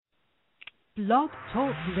Blog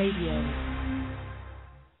Talk Radio.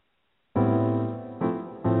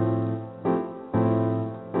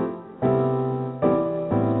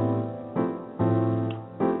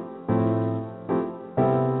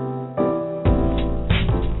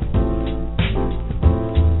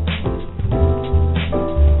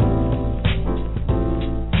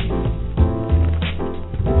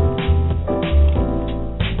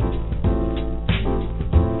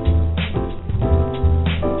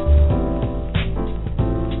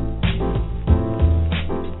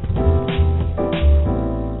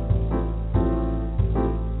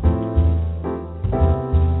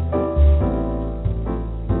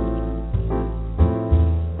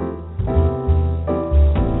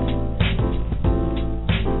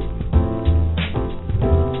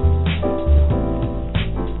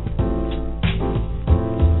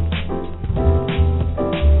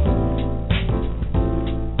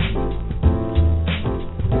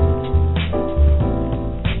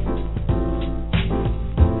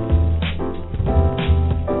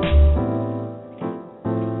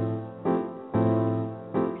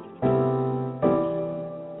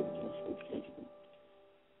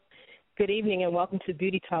 Good evening and welcome to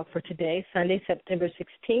Beauty Talk for today, Sunday, September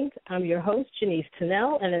 16th. I'm your host, Janice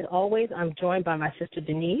Tennell, and as always, I'm joined by my sister,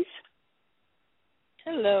 Denise.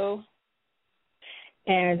 Hello.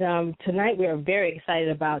 And tonight we are very excited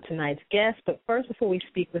about tonight's guest, but first, before we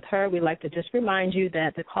speak with her, we'd like to just remind you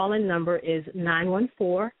that the call-in number is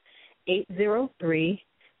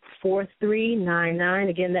 914-803-4399.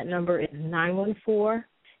 Again, that number is 914-803-4399.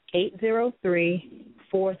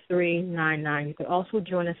 You can also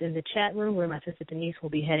join us in the chat room where my sister Denise will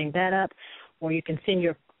be heading that up, or you can send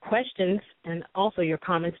your questions and also your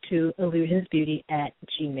comments to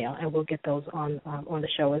illusionsbeauty@gmail, and we'll get those on the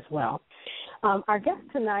show as well. Our guest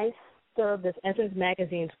tonight served as Essence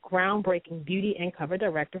Magazine's groundbreaking beauty and cover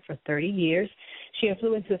director for 30 years. She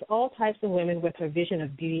influences all types of women with her vision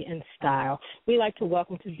of beauty and style. We'd like to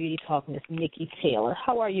welcome to Beauty Talk Miss Mikki Taylor.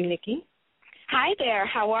 How are you, Mikki? Hi there.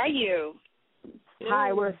 How are you?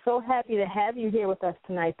 Hi. We're so happy to have you here with us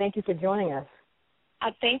tonight. Thank you for joining us.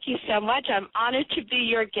 Thank you so much. I'm honored to be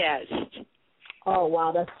your guest. Oh,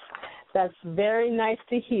 wow. That's very nice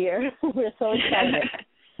to hear. We're so excited.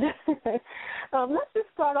 Let's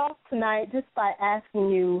just start off tonight just by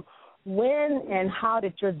asking you, when and how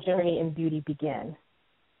did your journey in beauty begin?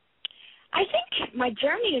 I think my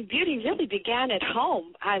journey in beauty really began at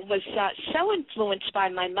home. I was so influenced by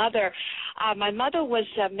my mother. My mother was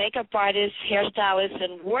a makeup artist, hairstylist,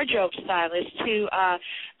 and wardrobe stylist to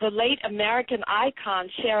the late American icon,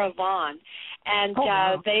 Sarah Vaughan. And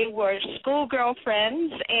they were schoolgirl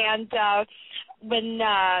friends, and when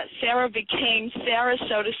Sarah became Sarah,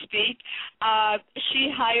 so to speak, she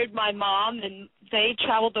hired my mom, and they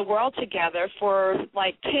traveled the world together for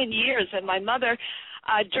like 10 years. And my mother,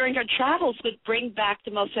 during her travels, would bring back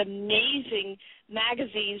the most amazing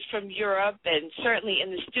magazines from Europe, and certainly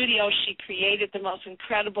in the studio she created the most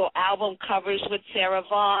incredible album covers with Sarah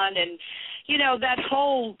Vaughan. And, you know, that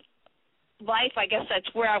whole life, I guess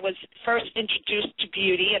that's where I was first introduced to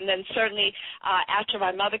beauty. And then certainly after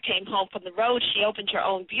my mother came home from the road, she opened her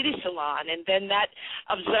own beauty salon. And then that,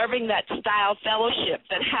 observing that style fellowship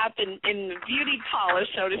that happened in the beauty parlor,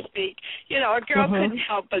 so to speak, you know, a girl couldn't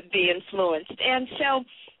help but be influenced. And so,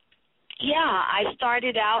 yeah, I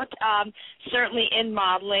started out certainly in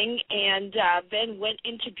modeling, and then went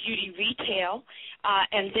into beauty retail,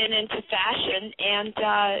 and then into fashion. And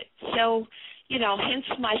so, you know, hence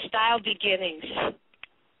my style beginnings.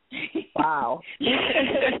 Wow.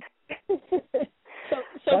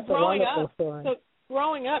 So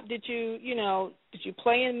growing up, did you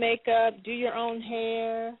play in makeup, do your own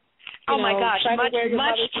hair? Oh my gosh, much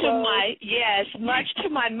to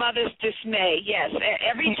my mother's dismay. Yes,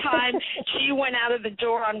 every time she went out of the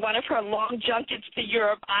door on one of her long junkets to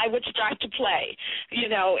Europe, I would start to play, you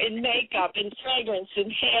know, in makeup, in fragrance, in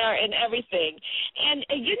hair, and everything. And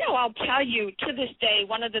you know, I'll tell you, to this day,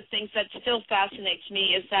 one of the things that still fascinates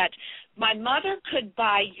me is that my mother could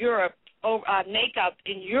buy makeup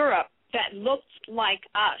in Europe that looked like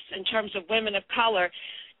us in terms of women of color,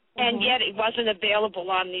 and yet it wasn't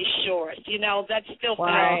available on these shores. You know, that still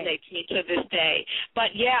fascinates me to this day.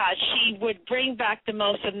 But, yeah, she would bring back the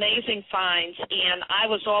most amazing finds, and I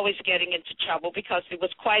was always getting into trouble because it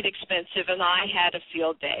was quite expensive, and I had a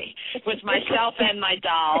field day with myself and my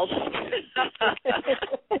dolls.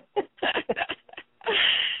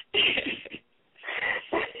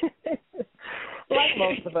 Like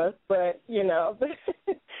most of us, but, you know,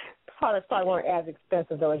 products probably weren't as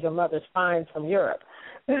expensive, though, as your mother's finds from Europe.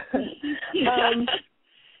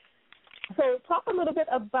 So talk a little bit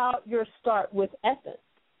about your start with Essence.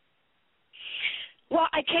 Well,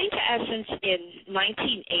 I came to Essence in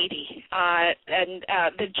 1980, and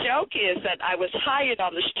the joke is that I was hired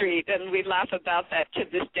on the street, and we laugh about that to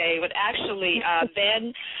this day. But actually, then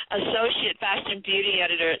Associate Fashion Beauty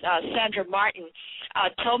Editor Sandra Martin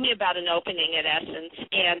told me about an opening at Essence,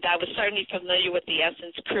 and I was certainly familiar with the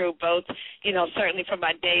Essence crew, both, certainly from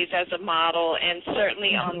my days as a model and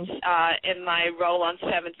certainly in my role on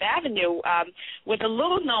 7th Avenue with a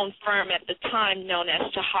little-known firm at the time known as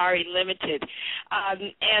Tahari Limited.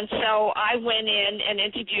 And so I went in and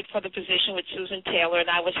interviewed for the position with Susan Taylor, and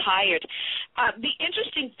I was hired. The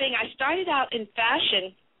interesting thing, I started out in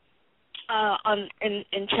fashion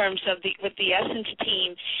in terms of with the Essence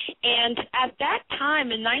team, and at that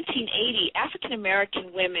time in 1980, African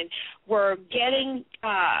American women were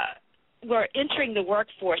entering the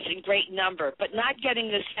workforce in great number, but not getting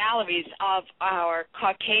the salaries of our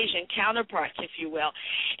Caucasian counterparts, if you will.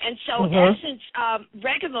 And so Essence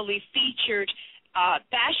regularly featured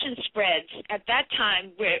fashion spreads at that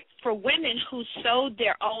time for women who sewed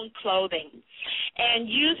their own clothing. And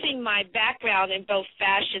using my background in both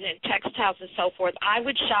fashion and textiles and so forth, I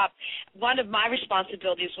would shop. One of my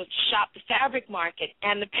responsibilities was to shop the fabric market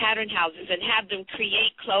and the pattern houses and have them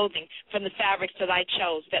create clothing from the fabrics that I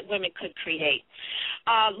chose that women could create.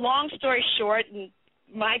 Long story short, and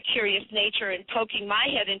my curious nature and poking my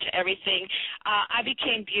head into everything, I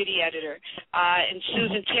became beauty editor, and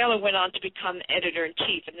Susan Taylor went on to become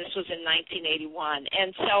editor-in-chief, and this was in 1981.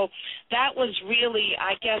 And so that was really,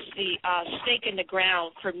 I guess, the stake in the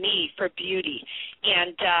ground for me for beauty,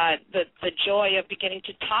 and the joy of beginning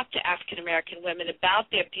to talk to African-American women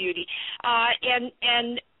about their beauty.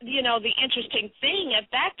 And the interesting thing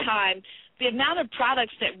at that time, the amount of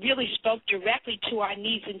products that really spoke directly to our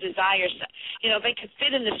needs and desires, they could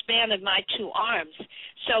fit in the span of my two arms.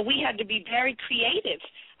 So we had to be very creative,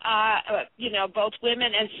 both women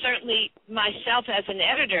and certainly myself as an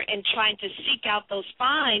editor, in trying to seek out those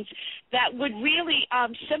finds that would really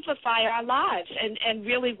simplify our lives and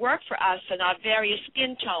really work for us and our various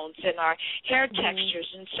skin tones and our hair textures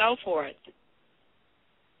and so forth.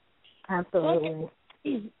 Absolutely.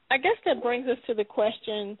 Okay. I guess that brings us to the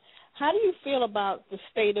question, how do you feel about the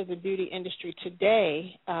state of the beauty industry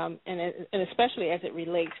today, and especially as it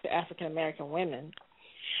relates to African-American women?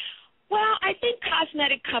 Well, I think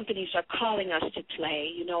cosmetic companies are calling us to play.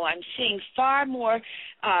 I'm seeing far more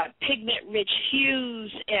pigment-rich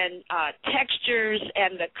hues and textures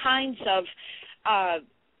and the kinds of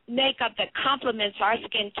makeup that complements our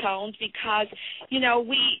skin tones because,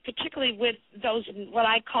 we, particularly with those, what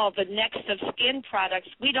I call the next of skin products,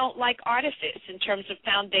 we don't like artifice in terms of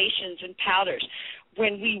foundations and powders.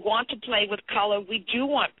 When we want to play with color, we do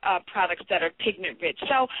want products that are pigment-rich.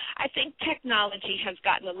 So I think technology has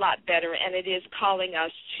gotten a lot better, and it is calling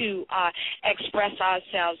us to express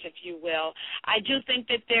ourselves, if you will. I do think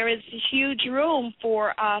that there is huge room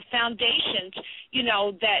for foundations,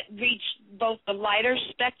 that reach both the lighter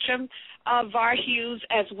spectrum of our hues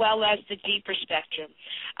as well as the deeper spectrum.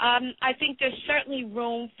 I think there's certainly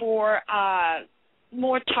room for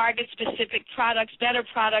more target-specific products, better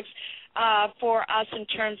products, for us in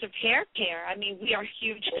terms of hair care. I mean, we are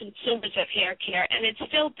huge consumers of hair care, and it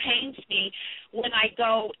still pains me when I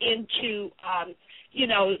go into,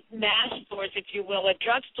 mass stores, if you will, or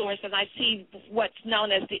drugstores, and I see what's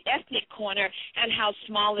known as the ethnic corner and how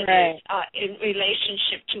small it is in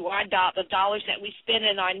relationship to the dollars that we spend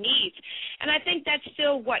in our needs. And I think that's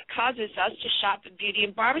still what causes us to shop at beauty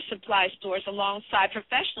and barber supply stores alongside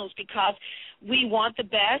professionals because we want the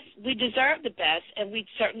best, we deserve the best, and we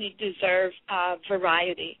certainly deserve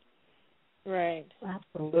variety. Right.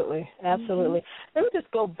 Absolutely. Absolutely. Let me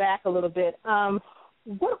just go back a little bit.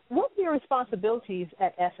 What were your responsibilities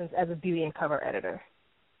at Essence as a beauty and cover editor?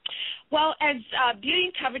 Well, as beauty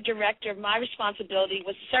and cover director, my responsibility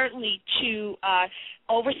was certainly to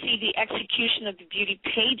oversee the execution of the beauty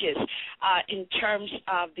pages in terms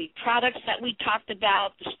of the products that we talked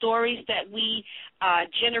about, the stories that we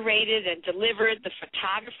generated and delivered, the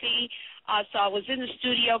photography. So I was in the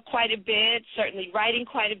studio quite a bit, certainly writing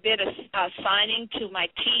quite a bit, assigning to my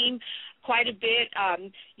team quite a bit,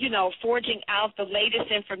 forging out the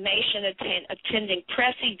latest information, attending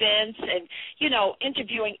press events, and,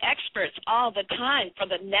 interviewing experts all the time for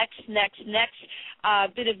the next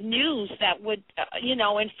bit of news that would,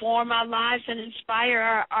 inform our lives and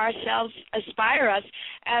inspire us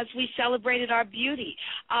as we celebrated our beauty.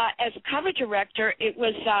 As a cover director, it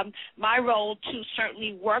was my role to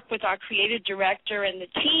certainly work with our creative director and the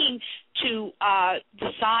team to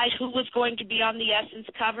decide who was going to be on the Essence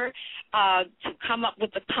cover, to come up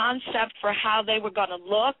with the concept for how they were going to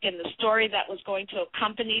look and the story that was going to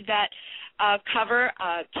accompany that cover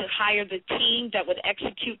to hire the team that would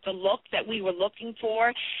execute the look that we were looking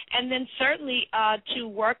for, and then certainly to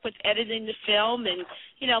work with editing the film and,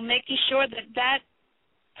 making sure that that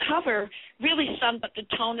cover really summed up the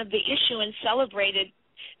tone of the issue and celebrated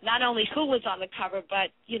not only who was on the cover, but,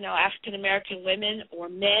 African American women or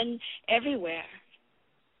men everywhere.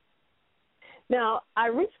 Now, I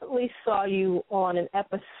recently saw you on an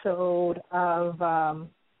episode of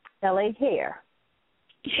LA Hair.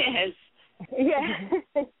 Yes.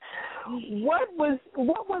 Yeah. What was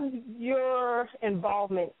your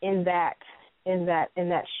involvement in that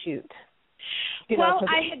shoot? It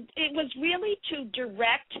was really to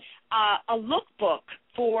direct a lookbook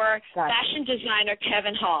for fashion designer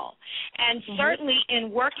Kevin Hall. And certainly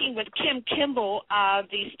in working with Kim Kimble,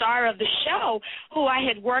 the star of the show, who I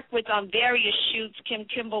had worked with on various shoots. Kim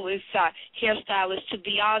Kimble is hairstylist to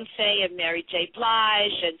Beyonce and Mary J.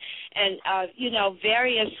 Blige and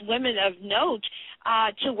various women of note.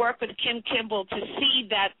 To work with Kim Kimble to see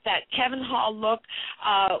that Kevin Hall look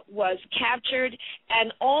was captured,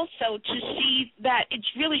 and also to see that it's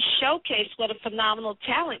really showcased what a phenomenal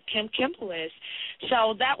talent Kim Kimble is.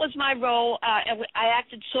 So that was my role. I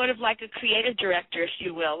acted sort of like a creative director, if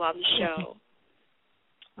you will, on the show.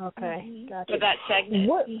 Okay, gotcha. For that segment.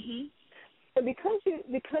 Because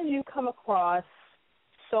you come across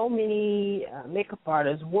so many makeup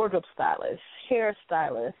artists, wardrobe stylists,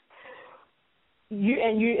 hairstylists,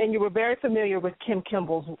 you were very familiar with Kim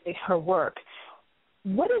Kimble's her work.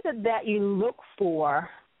 What is it that you look for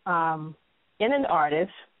in an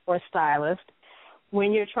artist or stylist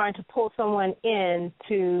when you're trying to pull someone in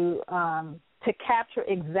to capture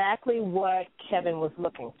exactly what Kevin was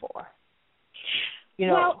looking for?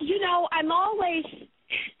 Well, I'm always,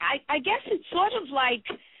 I guess it's sort of like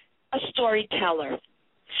a storyteller.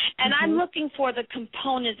 And I'm looking for the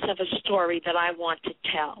components of a story that I want to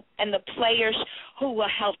tell and the players who will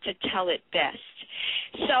help to tell it best.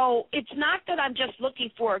 So it's not that I'm just looking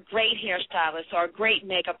for a great hairstylist or a great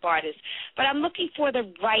makeup artist, but I'm looking for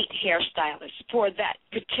the right hairstylist for that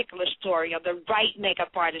particular story or the right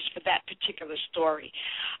makeup artist for that particular story.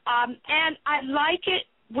 And I like it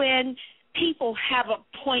when people have a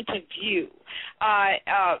point of view.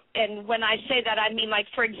 And when I say that, I mean, like,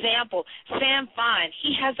 for example, Sam Fine,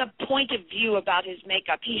 he has a point of view about his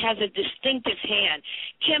makeup. He has a distinctive hand.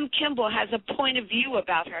 Kim Kimble has a point of view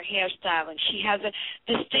about her hairstyling. She has a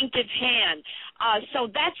distinctive hand. So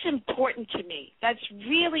that's important to me. That's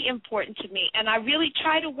really important to me. And I really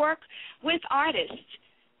try to work with artists.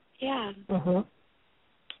 Yeah.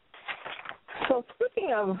 So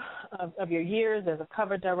speaking of your years as a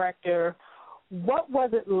cover director, what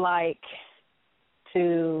was it like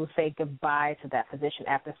to say goodbye to that position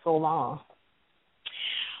after so long?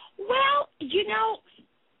 Well,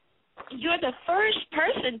 you're the first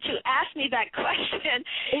person to ask me that question.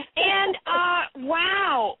 And,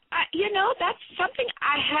 wow, that's something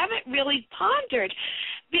I haven't really pondered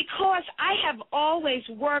because I have always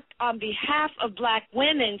worked on behalf of black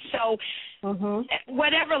women. So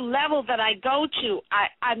whatever level that I go to,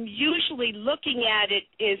 I'm usually looking at it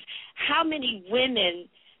is how many women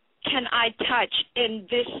can I touch in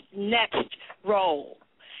this next role?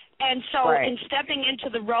 And so in stepping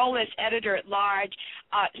into the role as editor-at-large,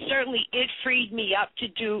 certainly it freed me up to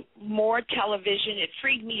do more television. It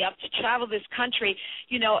freed me up to travel this country,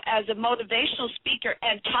 as a motivational speaker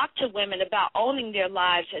and talk to women about owning their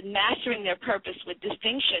lives and mastering their purpose with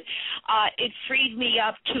distinction. It freed me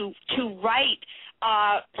up to write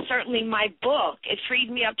certainly my book. It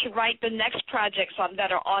freed me up to write the next projects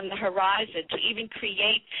that are on the horizon, to even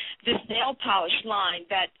create this nail polish line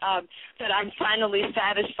that I'm finally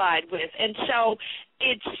satisfied with. And so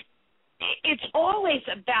it's always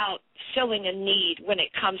about filling a need when it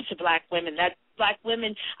comes to black women. That black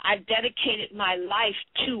women, I've dedicated my life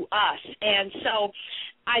to us. And so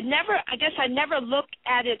I never look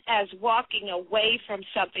at it as walking away from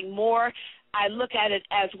something more. I look at it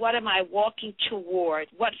as what am I walking toward,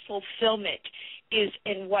 what fulfillment is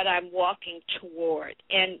in what I'm walking toward,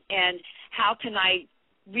 and how can I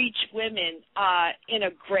reach women in a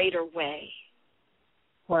greater way.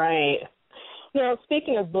 Right.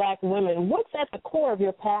 Speaking of black women, what's at the core of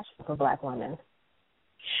your passion for black women?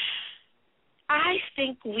 I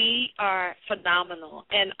think we are phenomenal,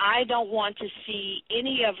 and I don't want to see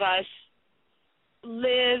any of us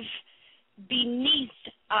live beneath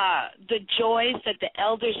the joys that the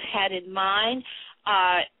elders had in mind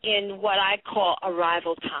in what I call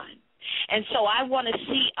arrival time. And so I want to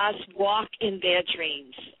see us walk in their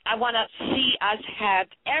dreams. I want to see us have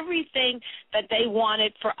everything that they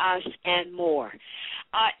wanted for us and more.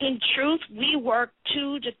 In truth, we work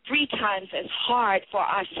 2 to 3 times as hard for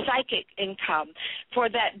our psychic income, for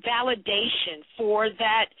that validation, for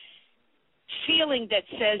that feeling that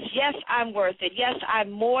says, yes, I'm worth it. Yes,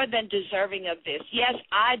 I'm more than deserving of this. Yes,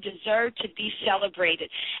 I deserve to be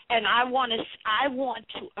celebrated. And I want to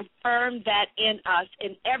affirm that in us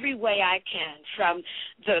in every way I can, from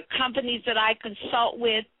the companies that I consult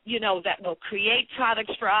with, that will create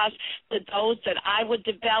products for us, to those that I would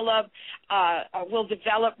develop, or will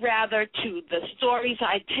develop rather, to the stories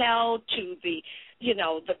I tell, to the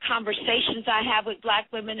conversations I have with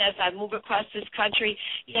black women as I move across this country.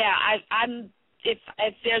 Yeah, if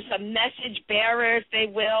there's a message bearer,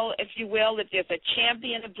 if you will, if there's a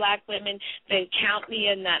champion of black women, then count me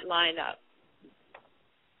in that lineup.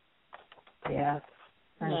 Yes,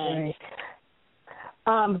 I agree.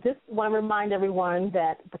 Just want to remind everyone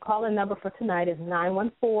that the call-in number for tonight is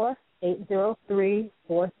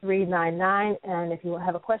 914-803-4399, and if you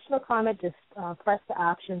have a question or comment, just press the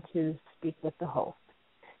option to speak with the host,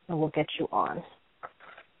 and we'll get you on.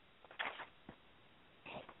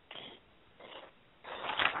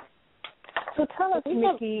 So tell us,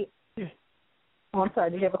 Mikki. Oh, I'm sorry.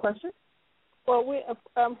 Did you have a question? Well, we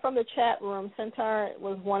from the chat room, Centaur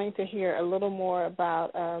was wanting to hear a little more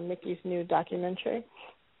about Mikki's new documentary.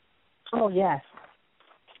 Oh, yes.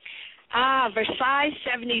 Versailles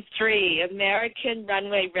 73, American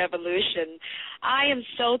Runway Revolution. I am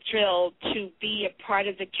so thrilled to be a part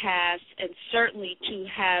of the cast, and certainly to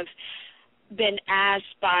have been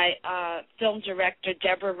asked by film director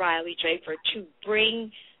Deborah Riley Draper to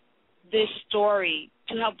bring this story,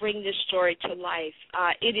 to help bring this story to life.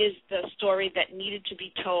 It is the story that needed to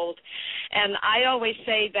be told. And I always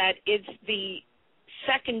say that it's the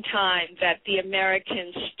second time that the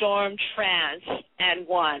Americans stormed France and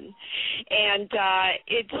won. And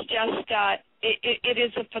it's just, it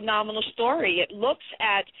is a phenomenal story. It looks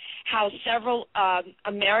at how several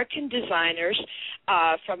American designers,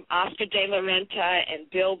 from Oscar de la Renta and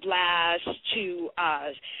Bill Blass to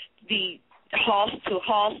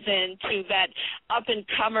Halston, to that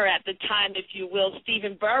up-and-comer at the time, if you will,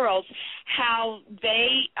 Stephen Burrows, how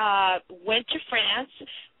they went to France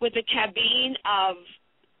with a cabine of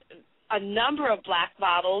a number of black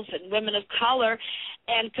models and women of color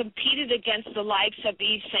and competed against the likes of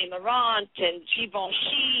Yves Saint Laurent and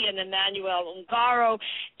Givenchy and Emmanuel Ungaro,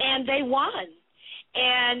 and they won.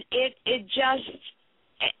 And it just,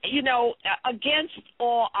 against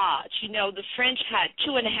all odds, the French had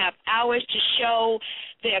 2.5 hours to show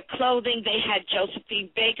their clothing. They had Josephine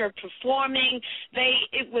Baker performing. They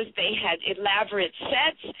had elaborate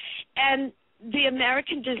sets, and the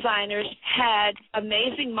American designers had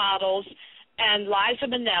amazing models, and Liza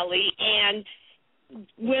Minnelli, and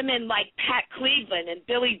women like Pat Cleveland and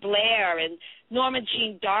Billy Blair and Norma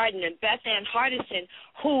Jean Darden and Beth Ann Hardison,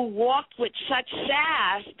 who walked with such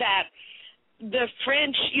sass that the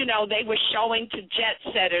French, they were showing to jet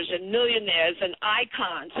setters and millionaires and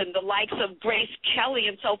icons and the likes of Grace Kelly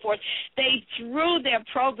and so forth. They threw their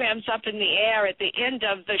programs up in the air at the end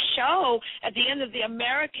of the show, at the end of the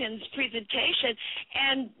Americans' presentation,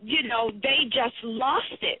 and, they just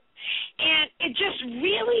lost it. And it just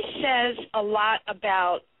really says a lot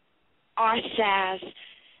about our sass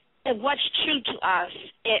and what's true to us,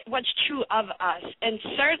 what's true of us, and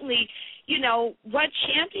certainly, what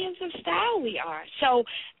champions of style we are. So,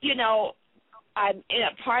 I'm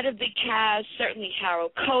a part of the cast, certainly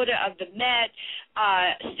Harold Coda of the Met,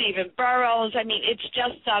 Stephen Burrows. I mean, it's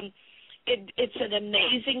just, it's an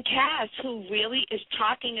amazing cast who really is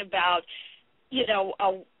talking about,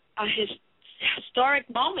 a historic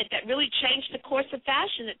moment that really changed the course of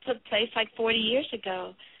fashion that took place like 40 years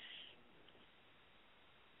ago.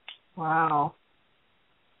 Wow.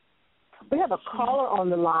 We have a caller on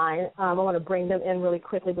the line. I want to bring them in really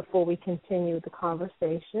quickly before we continue the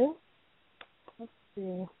conversation. Let's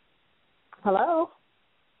see. Hello?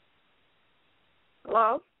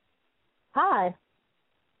 Hello? Hi.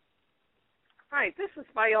 Hi, this is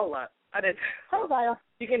Viola. Hi, Viola.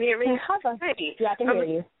 You can hear me? Hi, Viola. Hey. Yeah, I can hear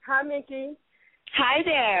you. Hi, Mikki. Hi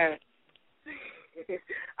there.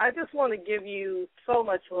 I just want to give you so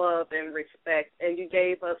much love and respect, and you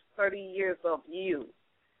gave us 30 years of you,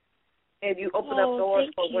 and you opened up doors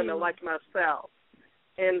for women like myself,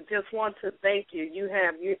 and just want to thank you. You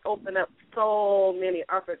opened up so many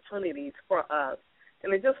opportunities for us,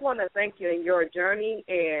 and I just want to thank you in your journey,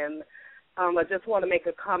 and I just want to make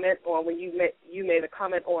a comment on when you made a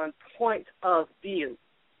comment on point of view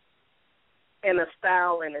and a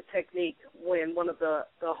style and a technique when one of the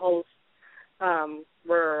hosts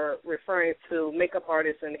were referring to makeup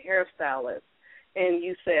artists and hairstylists, and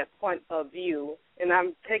you said point of view, and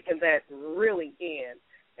I'm taking that really in,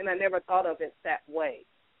 and I never thought of it that way.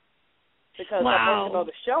 Because I'm working on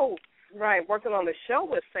the show, working on the show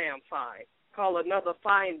with Sam Fine, called Another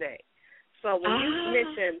Fine Day. So when you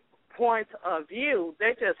mentioned points of view,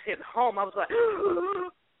 they just hit home. I was like,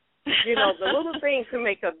 you know, the little things can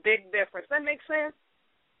make a big difference. That makes sense?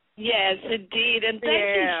 Yes, indeed. And thank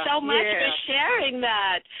you so much for sharing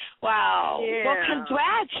that. Wow. Yeah. Well,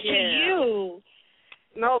 congrats to you.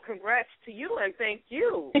 No, congrats to you, and thank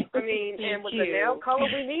you. I mean, and with the nail color,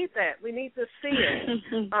 we need that. We need to see it.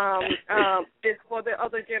 It's for the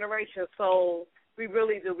other generation, so we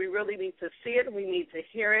really do. We really need to see it. We need to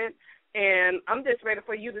hear it. And I'm just ready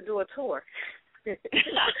for you to do a tour.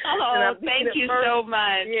 Oh, thank you so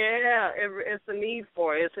much. Yeah, it's a need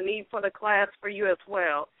for it. It's a need for the class for you as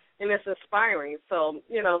well, and it's inspiring. So,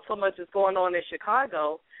 you know, so much is going on in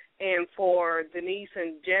Chicago, and for Denise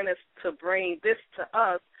and Janice to bring this to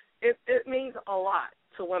us, it means a lot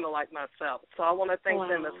to women like myself. So I want to thank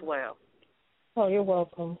them as well. Oh, you're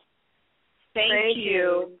welcome. Thank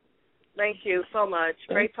you. Thank you so much.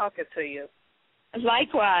 Great talking to you.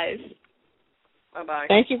 Likewise. Bye-bye.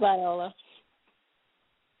 Thank you, Viola.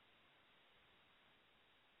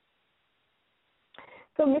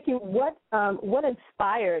 So, Mikki, what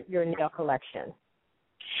inspired your nail collection?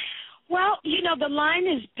 Well, you know, the line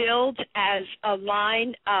is billed as a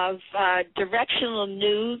line of directional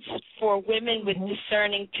nudes for women with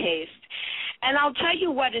discerning taste. And I'll tell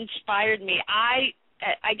you what inspired me. I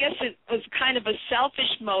guess it was kind of a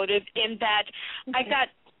selfish motive in that I got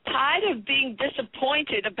tired of being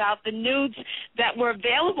disappointed about the nudes that were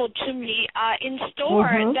available to me in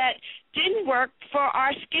store that didn't work for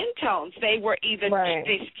our skin tones. They were either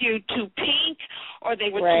they skewed too pink, or they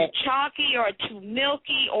were too chalky, or too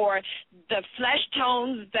milky, or the flesh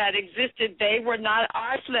tones that existed, they were not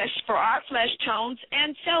our flesh tones.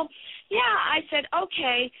 And so, I said,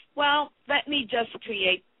 okay, well, let me just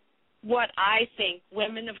create what I think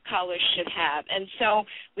women of color should have. And so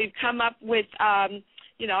we've come up with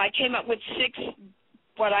I came up with 6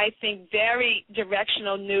 what I think very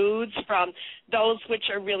directional nudes, from those which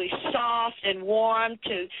are really soft and warm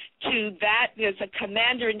to that. There's a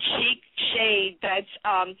commander-in-chief shade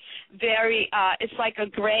that's very, it's like a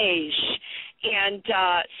grayish. And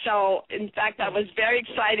so, in fact, I was very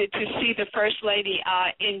excited to see the First Lady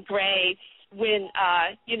in gray when,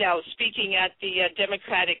 speaking at the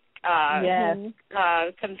Democratic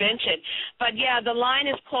convention. But, the line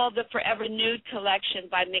is called the Forever Nude Collection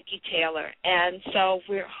by Mikki Taylor. And so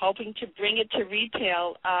we're hoping to bring it to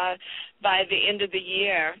retail by the end of the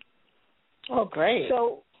year. Oh, great.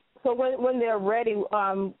 So when they're ready,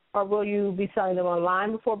 or will you be selling them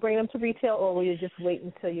online before bringing them to retail, or will you just wait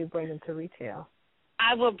until you bring them to retail?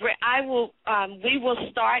 We will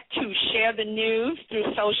start to share the news through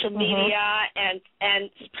social media and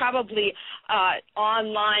probably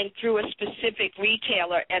online through a specific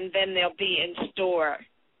retailer, and then they'll be in store.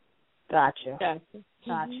 Gotcha.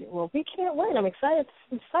 Well, we can't wait. I'm excited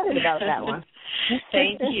about that one.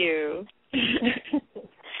 Thank you.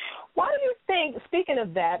 Why do you think, speaking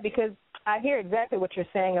of that, because I hear exactly what you're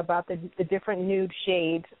saying about the different nude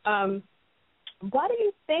shades, why do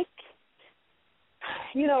you think,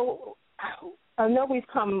 I know we've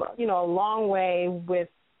come, a long way with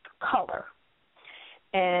color.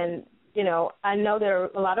 And, I know there are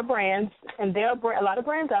a lot of brands, and there are a lot of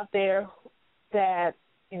brands out there that,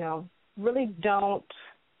 really don't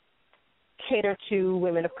cater to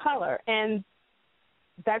women of color. And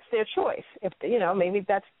that's their choice. If, maybe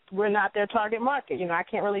we're not their target market. I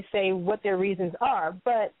can't really say what their reasons are.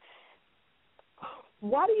 But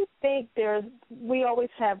why do you think we always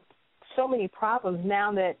have so many problems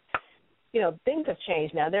now that, things have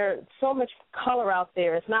changed now? There's so much color out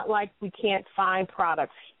there. It's not like we can't find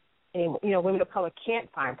products anymore. Women of color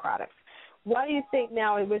can't find products. Why do you think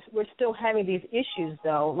now we're still having these issues,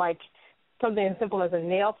 though, like something as simple as a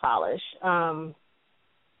nail polish,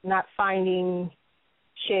 not finding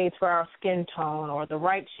shades for our skin tone or the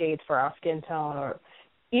right shades for our skin tone, or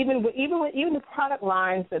even the product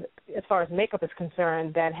lines that, as far as makeup is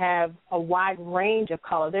concerned, that have a wide range of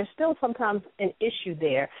color, there's still sometimes an issue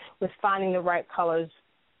there with finding the right colors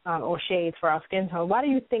or shades for our skin tone. Why do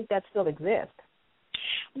you think that still exists?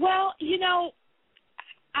 Well,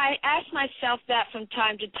 I ask myself that from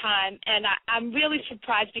time to time, and I'm really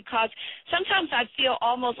surprised because sometimes I feel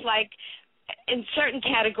almost like in certain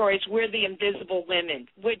categories we're the invisible women,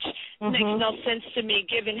 which makes no sense to me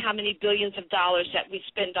given how many billions of dollars that we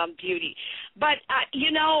spend on beauty. But,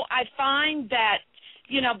 I find that,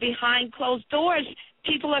 behind closed doors,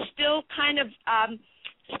 people are still kind of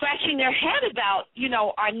scratching their head about,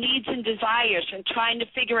 our needs and desires and trying to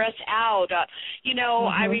figure us out.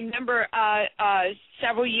 I remember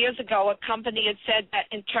several years ago a company had said that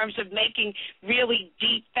in terms of making really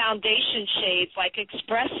deep foundation shades like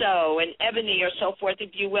espresso and ebony or so forth,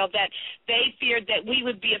 if you will, that they feared that we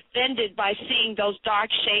would be offended by seeing those dark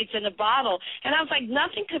shades in a bottle. And I was like,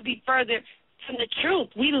 nothing could be further from the truth.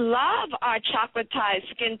 We love our chocolatized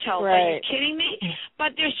skin tones. Right. Are you kidding me?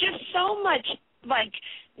 But there's just so much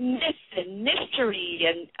myth and mystery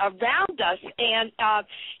and around us, and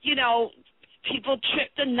people trip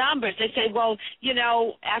the numbers. They say, well,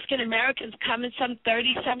 African Americans come in some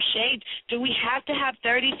 30-some shades. Do we have to have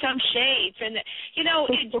 30-some shades? And it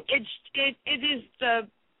is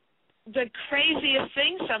the craziest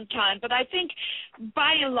thing sometimes. But I think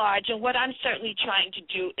by and large, and what I'm certainly trying to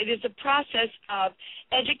do, it is a process of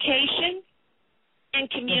education and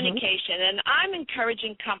communication. And I'm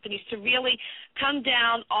encouraging companies to really come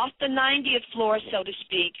down off the 90th floor, so to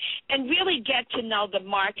speak, and really get to know the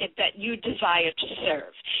market that you desire to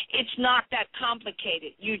serve. It's not that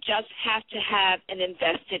complicated. You just have to have an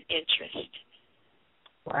invested interest.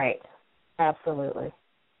 Right. Absolutely.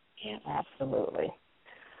 Yeah. Absolutely.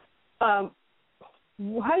 How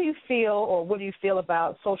do you feel, or what do you feel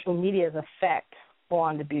about social media's effect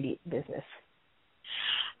on the beauty business?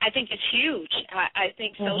 I think it's huge. I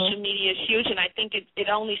think social media is huge, and I think it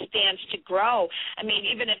only stands to grow. I mean,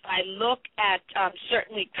 even if I look at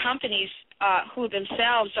certainly companies who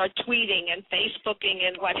themselves are tweeting and Facebooking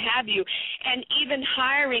and what have you, and even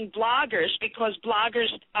hiring bloggers, because bloggers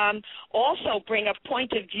also bring a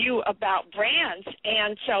point of view about brands,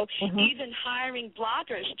 and so even hiring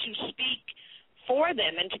bloggers to speak for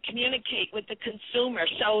them and to communicate with the consumer,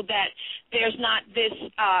 so that there's not this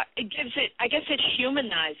it gives it, I guess it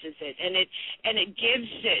humanizes it, and it gives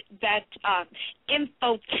it that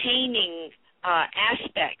infotaining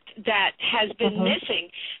aspect that has been missing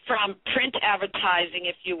from print advertising,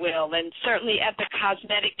 if you will, and certainly at the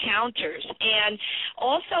cosmetic counters. And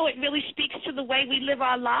also it really speaks to the way we live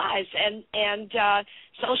our lives, and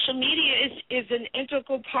social media is an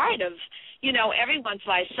integral part of everyone's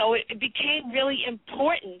life. So it became really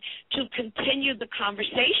important to continue the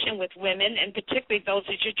conversation with women, and particularly those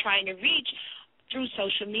that you're trying to reach, through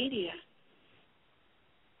social media.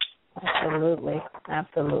 Absolutely.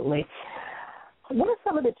 Absolutely. What are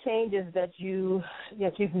some of the changes that you've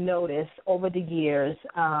noticed over the years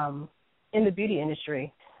in the beauty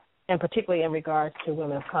industry, and particularly in regards to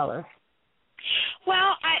women of color?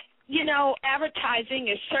 Well, advertising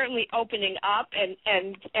is certainly opening up and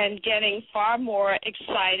getting far more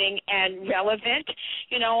exciting and relevant.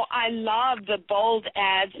 I love the bold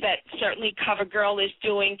ads that certainly CoverGirl is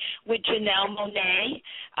doing with Janelle Monáe,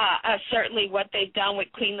 certainly what they've done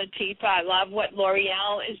with Queen Latifah. I love what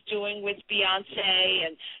L'Oreal is doing with Beyonce,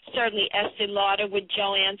 and certainly Estee Lauder with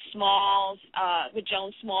Joan Smalls,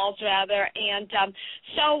 and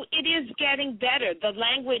so it is getting better. The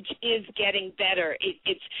language is getting better.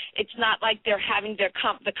 It's not like they're having the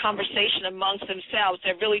conversation amongst themselves.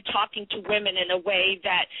 They're really talking to women in a way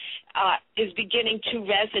that is beginning to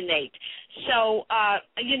resonate. So,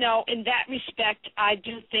 in that respect, I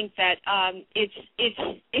do think that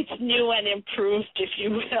it's new and improved, if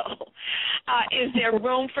you will. Is there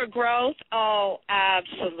room for growth? Oh,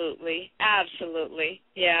 absolutely. Absolutely.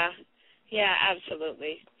 Yeah,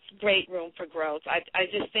 absolutely. Great room for growth. I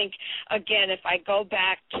just think, again, if I go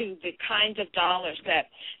back to the kinds of dollars that,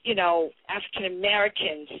 African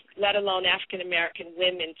Americans, let alone African American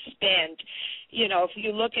women, spend, if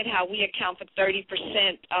you look at how we account for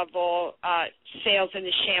 30% of all sales in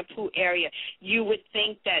the shampoo area, you would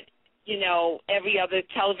think that every other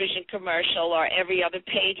television commercial or every other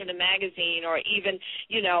page in a magazine, or even,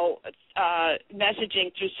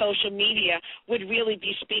 messaging through social media would really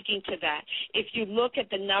be speaking to that. If you look at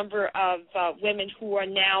the number of women who are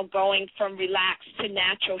now going from relaxed to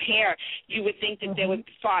natural hair, you would think that there would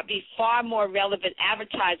be far more relevant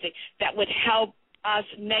advertising that would help us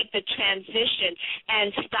make the transition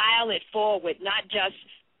and style it forward, not just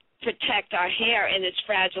protect our hair in its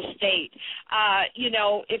fragile state.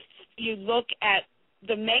 If you look at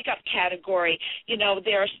the makeup category,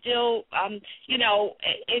 there are still,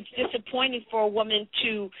 it's disappointing for a woman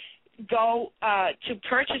to go to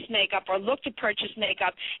purchase makeup or look to purchase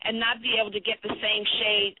makeup and not be able to get the same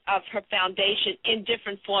shade of her foundation in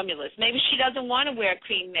different formulas. Maybe she doesn't want to wear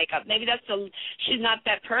cream makeup. Maybe she's not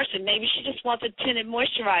that person. Maybe she just wants a tinted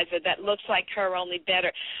moisturizer that looks like her, only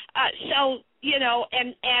better. So you know,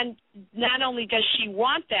 and not only does she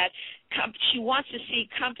want that, she wants to see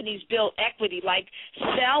companies build equity, like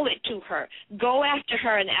sell it to her, go after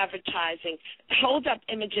her in advertising, hold up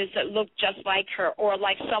images that look just like her or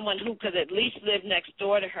like someone who could at least live next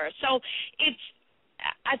door to her. So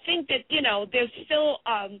I think that, you know, there's still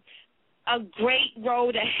a great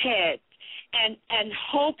road ahead, and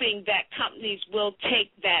hoping that companies will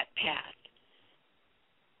take that path.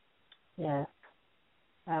 Yes,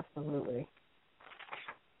 absolutely.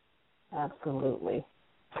 Absolutely.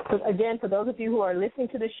 So again, for those of you who are listening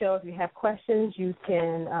to the show, if you have questions, you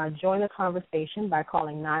can join the conversation by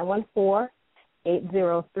calling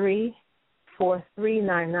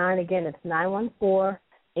 914-803-4399. Again, it's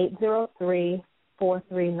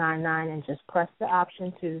 914-803-4399, and just press the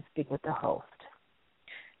option to speak with the host.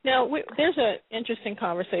 Now, there's an interesting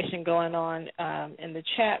conversation going on in the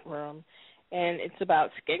chat room, and it's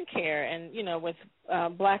about skincare. And, you know, with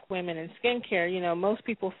black women in skincare, you know, most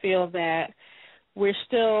people feel that we're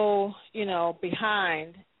still, you know,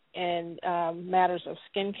 behind in matters of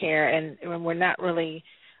skincare, and we're not really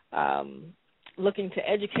looking to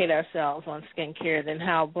educate ourselves on skincare than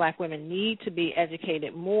how black women need to be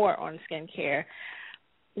educated more on skincare.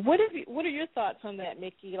 What are your thoughts on that,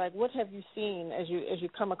 Mikki? Like, what have you seen as you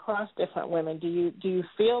come across different women? Do you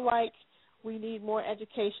feel like we need more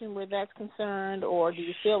education where that's concerned, or do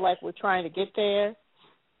you feel like we're trying to get there?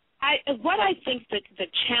 What I think that the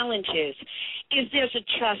challenge is there's a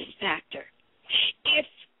trust factor. If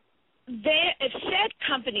said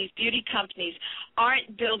companies, beauty companies,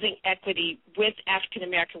 aren't building equity with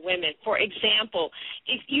African-American women, for example,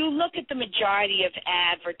 if you look at the majority of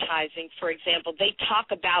advertising, for example, they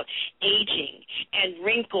talk about aging and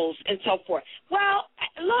wrinkles and so forth. Well,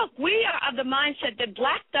 look, we are of the mindset that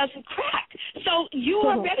black doesn't crack, so you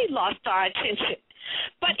already lost our attention.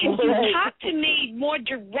 But if you talk to me more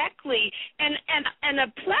directly, and a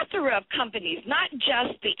plethora of companies, not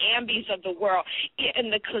just the Ambies of the world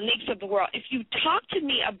and the Cliniques of the world, if you talk to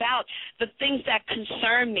me about the things that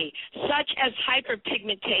concern me, such as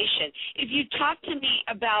hyperpigmentation, if you talk to me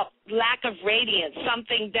about lack of radiance,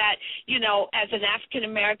 something that, you know, as an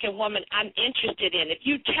African-American woman I'm interested in, if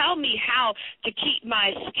you tell me how to keep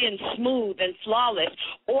my skin smooth and flawless,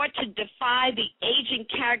 or to defy the aging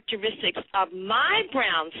characteristics of my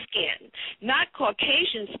brown skin, not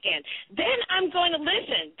Caucasian skin, then I'm going to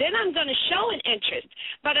listen. Then I'm going to show an interest.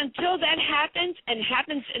 But until that happens, and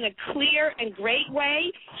happens in a clear and great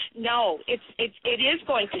way, no, it is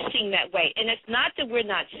going to seem that way. And it's not that we're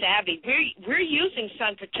not savvy. We're using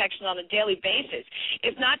sun protection on a daily basis.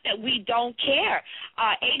 It's not that we don't care.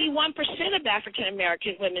 81% of African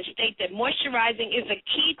American women state that moisturizing is a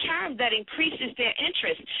key term that increases their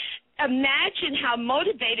interest. Imagine how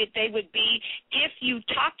motivated they would be if you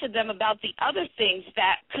talk to them about the other things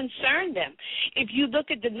that concern them. If you look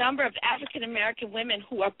at the number of African-American women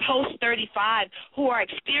who are post-35, who are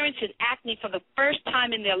experiencing acne for the first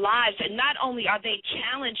time in their lives, and not only are they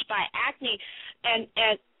challenged by acne and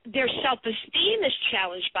their self-esteem is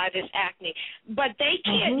challenged by this acne, but they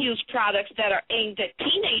can't use products that are aimed at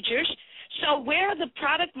teenagers. So where are the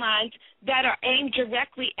product lines that are aimed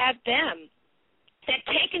directly at them, that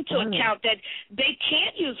take into account that they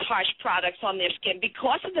can't use harsh products on their skin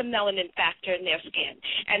because of the melanin factor in their skin,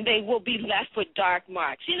 and they will be left with dark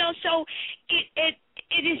marks? You know, so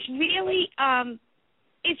it is really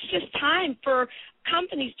it's just time for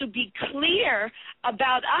companies to be clear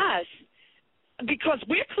about us, because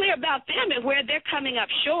we're clear about them and where they're coming up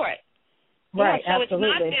short. Right, so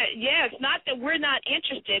absolutely. it's not that we're not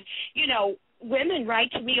interested. You know, women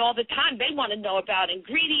write to me all the time. They want to know about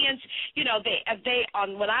ingredients. You know,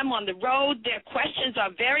 when I'm on the road, their questions are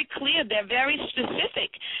very clear. They're very specific.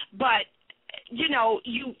 But, you know,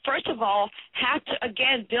 you first of all have to,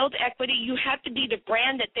 again, build equity. You have to be the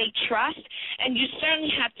brand that they trust, and you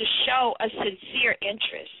certainly have to show a sincere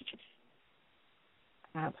interest.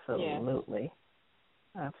 Absolutely. Yeah.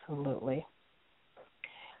 Absolutely.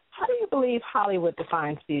 How do you believe Hollywood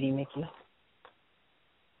defines beauty, Mikki?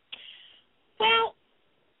 Well,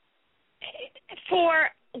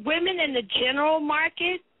 for women in the general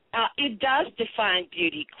market, it does define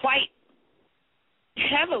beauty quite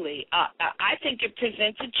heavily. I think it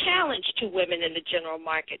presents a challenge to women in the general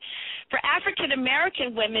market. For African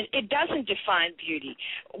American women, it doesn't define beauty.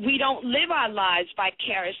 We don't live our lives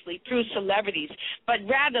vicariously through celebrities, but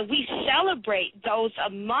rather we celebrate those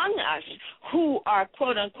among us who are,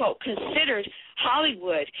 quote unquote, considered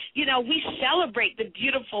Hollywood. You know, we celebrate the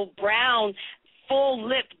beautiful brown,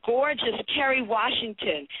 full-lipped, gorgeous Kerry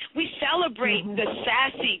Washington. We celebrate the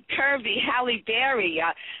sassy, curvy Halle Berry.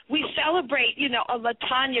 We celebrate, a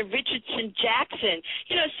LaTanya Richardson Jackson.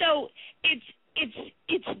 So it's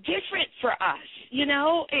different for us.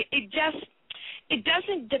 It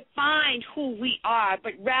doesn't define who we are,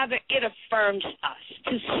 but rather it affirms us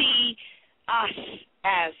to see us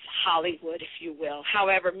as Hollywood, if you will,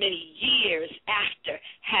 however many years after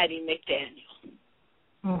Hattie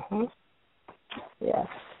McDaniel. Yes.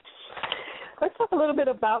 Let's talk a little bit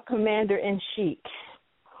about Commander-in-Chic.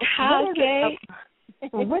 Okay.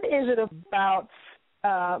 What is it about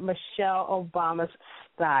Michelle Obama's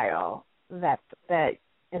style that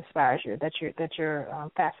inspires you, that you're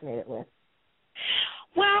fascinated with?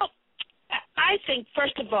 Well, I think,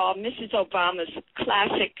 first of all, Mrs. Obama's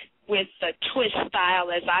classic with the twist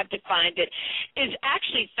style, as I've defined it, is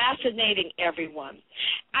actually fascinating everyone.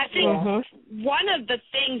 I think one of the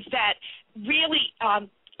things that really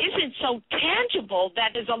isn't so tangible,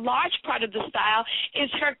 that is a large part of the style, is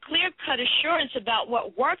her clear-cut assurance about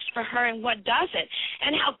what works for her and what doesn't,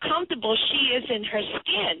 and how comfortable she is in her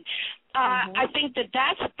skin. I think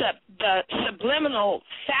that's the subliminal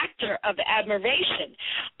factor of admiration.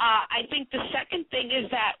 I think the second thing is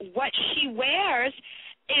that what she wears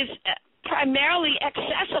is primarily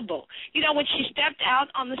accessible. When she stepped out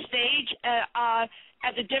on the stage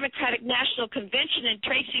at the Democratic National Convention and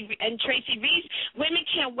Tracy Reese, women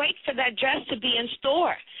can't wait for that dress to be in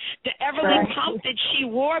store. The Everly pump that she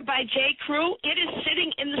wore by J. Crew, it is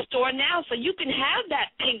sitting in the store now, so you can have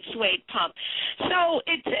that pink suede pump. So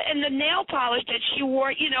and the nail polish that she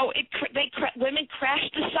wore, women crashed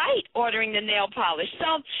the site ordering the nail polish.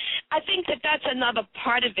 So I think that's another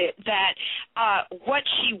part of it, that what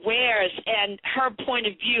she wears and her point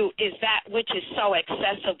of view is that which is so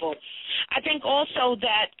accessible. I think also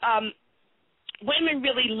that women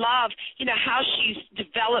really love, how she's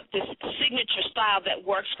developed this signature style that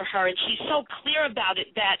works for her, and she's so clear about it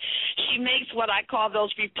that she makes what I call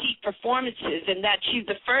those repeat performances, and that she's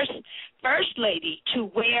the first lady to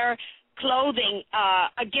wear clothing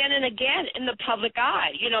again and again in the public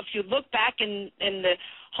eye. If you look back in the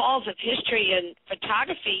halls of history and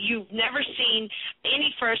photography, you've never seen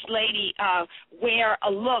any first lady wear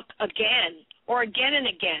a look again or again and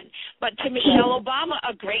again. But to Michelle Obama,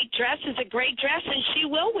 a great dress is a great dress, and she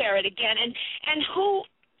will wear it again. And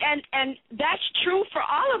that's true for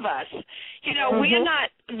all of us.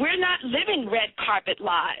 We're not living red carpet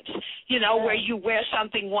lives, where you wear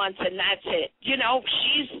something once and that's it.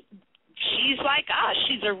 She's like us.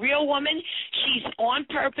 She's a real woman. She's on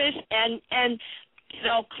purpose, and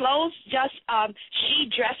clothes just, she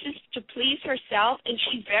dresses to please herself, and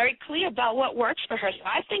she's very clear about what works for her. So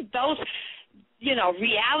I think those,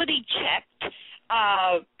 reality checked,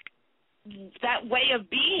 that way of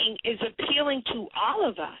being is appealing to all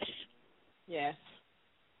of us. Yes,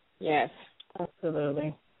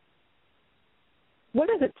 absolutely. What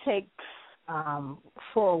does it take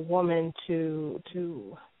for a woman to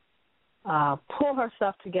pull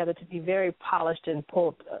herself together, to be very polished and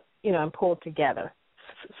pulled together,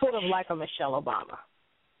 sort of like a Michelle Obama?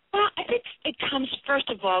 Well, I think it comes, first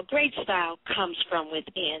of all, great style comes from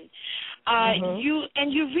within. You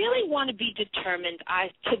really want to be determined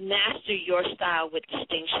to master your style with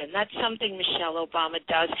distinction. That's something Michelle Obama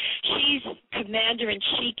does. She's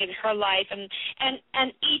commander-in-chic in her life, and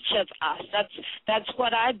each of us. That's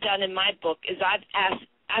what I've done in my book, is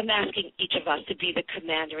I'm asking each of us to be the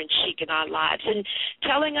commander-in-chic in our lives and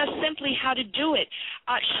telling us simply how to do it.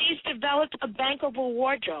 She's developed a bankable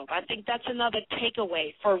wardrobe. I think that's another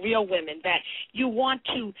takeaway for real women, that you want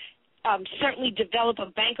to certainly develop a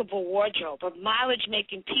bankable wardrobe of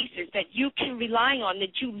mileage-making pieces that you can rely on,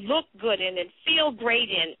 that you look good in and feel great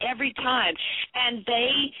in every time, and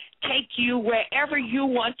they take you wherever you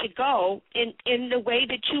want to go in the way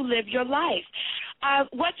that you live your life.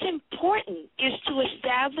 What's important is to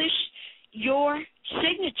establish your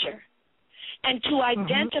signature and to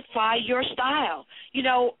identify your style.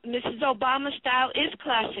 Mrs. Obama's style is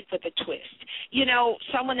classic with a twist.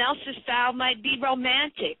 Someone else's style might be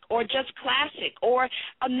romantic or just classic or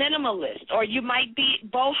a minimalist, or you might be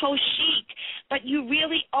boho chic, but you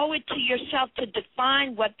really owe it to yourself to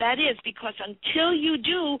define what that is, because until you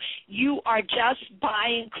do, you are just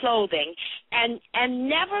buying clothing and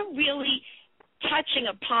never really touching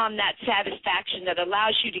upon that satisfaction that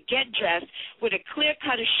allows you to get dressed with a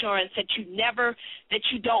clear-cut assurance that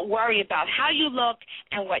you don't worry about how you look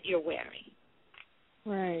and what you're wearing.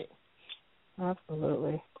 Right.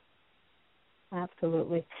 Absolutely.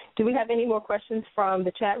 Do we have any more questions from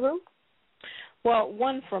the chat room? Well,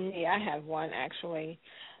 one from me. I have one, actually.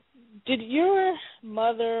 did your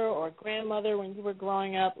mother or grandmother, when you were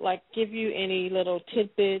growing up, like give you any little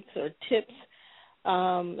tidbits or tips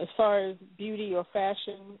as far as beauty or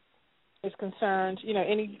fashion is concerned? You know,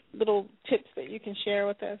 any little tips that you can share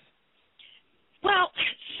with us? Well,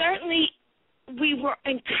 certainly we were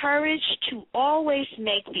encouraged to always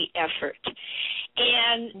make the effort.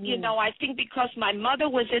 And, you know, I think because my mother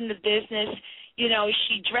was in the business, you know,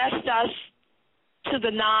 she dressed us to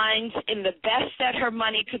the nines in the best that her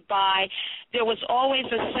money could buy. There was always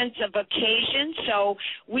a sense of occasion, so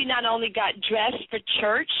we not only got dressed for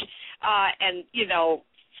church and, you know,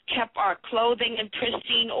 kept our clothing in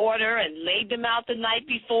pristine order and laid them out the night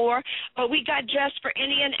before, but we got dressed for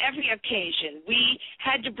any and every occasion. We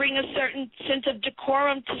had to bring a certain sense of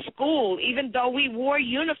decorum to school, even though we wore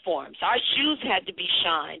uniforms. Our shoes had to be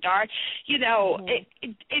shined. Our, you know,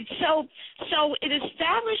 so it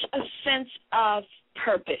established a sense of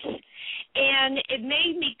purpose. And it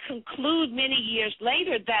made me conclude many years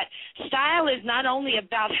later that style is not only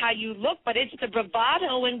about how you look, but it's the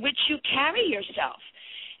bravado in which you carry yourself.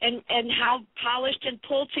 And how polished and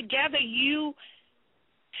pulled together you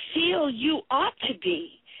feel you ought to be.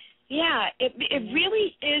 Yeah, it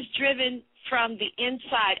really is driven from the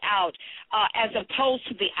inside out as opposed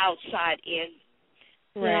to the outside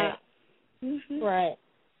in. Right. Yeah. Mm-hmm. Right.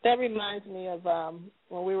 That reminds me of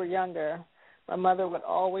when we were younger. My mother would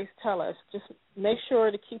always tell us, just make sure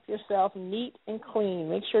to keep yourself neat and clean.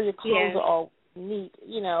 Make sure your clothes are all neat.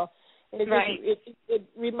 You know,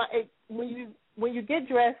 when you get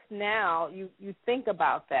dressed now, you think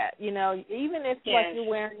about that. You know, even if like you're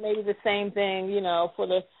wearing maybe the same thing, you know, for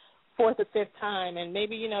the fourth or fifth time, and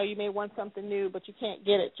maybe, you know, you may want something new, but you can't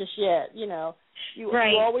get it just yet. You know, you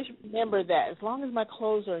always remember that. As long as my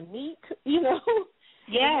clothes are neat, you know,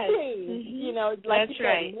 clean, you know, like you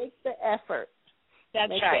said, make the effort. That's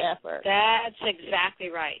make right. the effort. That's exactly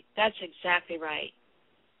right. That's exactly right.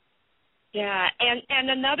 Yeah, and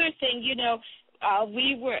another thing, you know,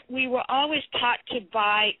 we were always taught to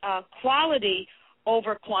buy quality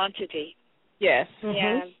over quantity. Yes.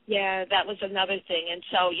 Yeah, that was another thing. And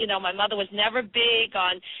so, you know, my mother was never big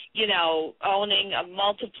on, you know, owning a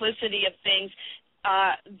multiplicity of things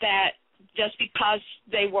that just because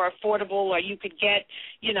they were affordable or you could get,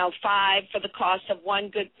 you know, 5 for the cost of one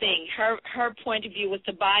good thing. Her point of view was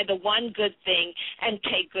to buy the one good thing and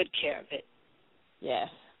take good care of it. Yes.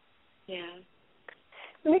 Yeah.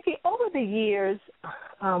 Mikki, over the years,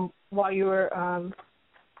 while you were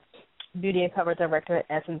beauty and cover director at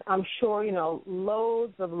Essence, I'm sure, you know,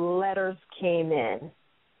 loads of letters came in.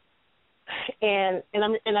 And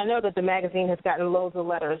I know that the magazine has gotten loads of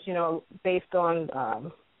letters, you know, based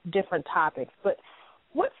on different topics. But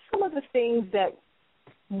what's some of the things that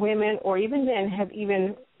women or even men have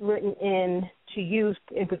even written in to you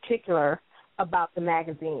in particular about the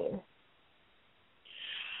magazine?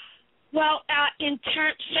 Well,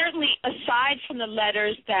 certainly aside from the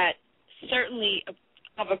letters that certainly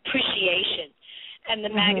of appreciation and the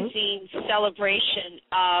magazine's celebration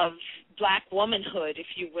of black womanhood, if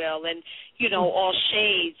you will, and, you know, all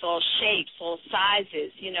shades, all shapes, all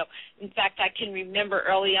sizes, you know. In fact, I can remember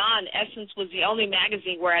early on, Essence was the only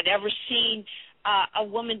magazine where I'd ever seen a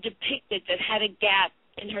woman depicted that had a gap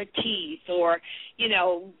in her teeth or, you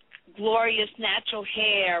know, glorious natural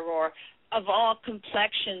hair or of all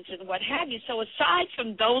complexions and what have you. So aside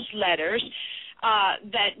from those letters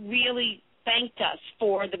that really thanked us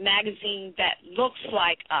for the magazine that looks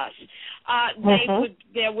like us,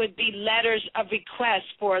 there would be letters of request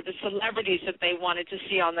for the celebrities that they wanted to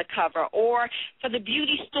see on the cover or for the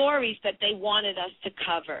beauty stories that they wanted us to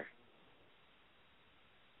cover.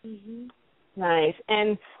 Nice.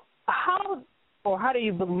 And how do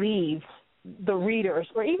you believe the readers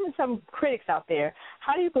or even some critics out there,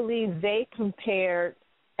 how do you believe they compared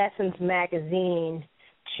Essence magazine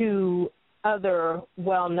to other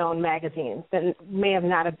well-known magazines that may have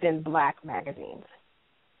not have been black magazines?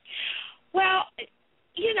 Well,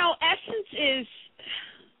 you know, Essence is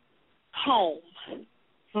home.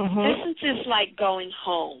 Essence is like going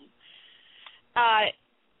home.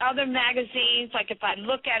 Other magazines, like if I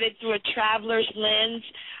look at it through a traveler's lens,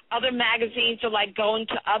 other magazines are like going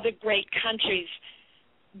to other great countries,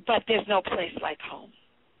 but there's no place like home.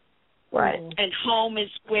 Right. And home is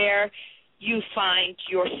where you find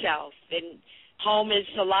yourself. And home is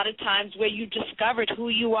a lot of times where you discovered who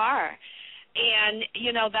you are. And,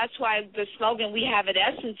 you know, that's why the slogan we have at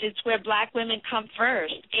Essence, it's where black women come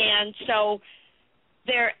first. And so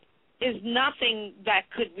there is nothing that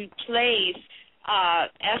could replace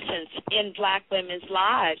Essence in black women's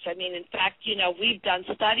lives. I mean, in fact, you know, we've done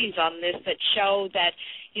studies on this that show that,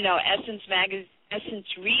 you know, Essence Essence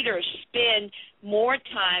readers spend more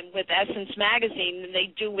time with Essence magazine than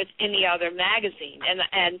they do with any other magazine, and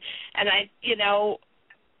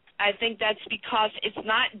I think that's because it's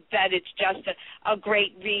not that it's just a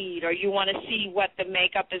great read or you want to see what the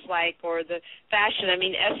makeup is like or the fashion. I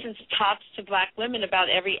mean, Essence talks to Black women about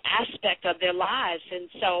every aspect of their lives, and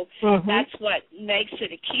so that's what makes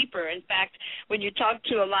it a keeper. In fact, when you talk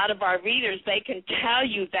to a lot of our readers, they can tell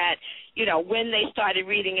you that, when they started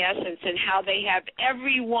reading Essence and how they have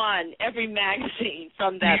every magazine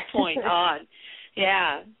from that point on.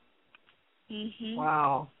 Yeah. Mm-hmm.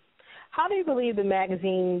 Wow. How do you believe the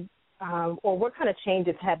magazine, or what kind of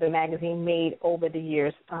changes have the magazine made over the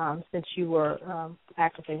years since you were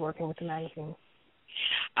actively working with the magazine?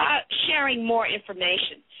 Sharing more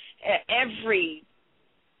information. Every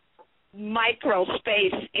micro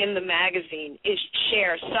space in the magazine is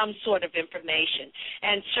share some sort of information.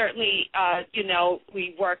 And certainly,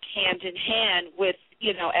 we work hand in hand with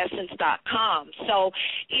Essence.com. So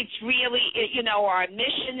it's really, our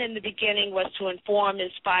mission in the beginning was to inform,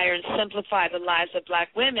 inspire, and simplify the lives of Black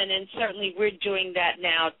women, and certainly we're doing that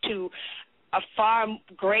now to a far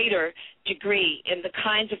greater degree in the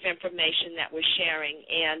kinds of information that we're sharing,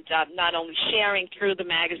 and not only sharing through the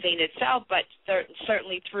magazine itself, but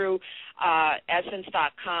certainly through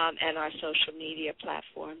Essence.com and our social media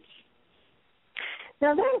platforms.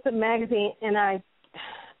 Now, there was a magazine, and I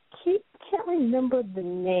can't remember the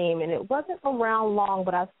name, and it wasn't around long,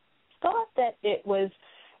 but I thought that it was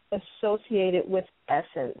associated with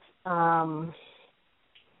Essence.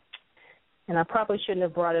 And I probably shouldn't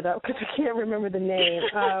have brought it up because I can't remember the name.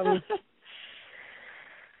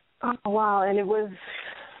 Oh, wow, and it was,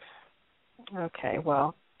 okay,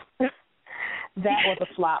 well, that was a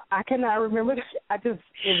flop. I cannot remember. Are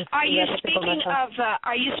you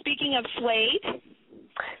speaking of Suede?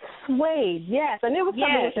 Suede, yes, and it was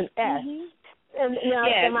something with an S. Mm-hmm. And now,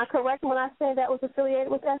 am I correct when I say that was affiliated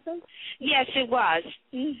with Essence? Yes, it was.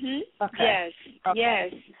 Mm-hmm. Okay. Yes. Okay.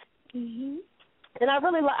 Yes. Mm-hmm. And I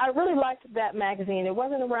really liked that magazine. It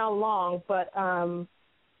wasn't around long, but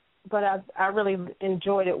I really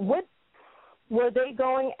enjoyed it. Were they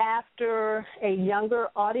going after a younger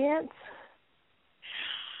audience?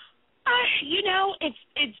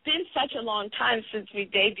 It's been such a long time since we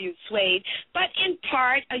debuted Suede, but in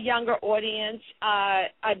part a younger audience,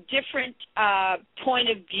 a different point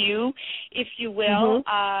of view, if you will.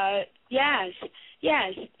 Mm-hmm.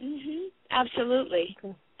 Yes. Mm-hmm. Absolutely.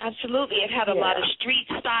 Okay. Absolutely. It had a lot of street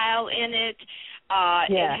style in it.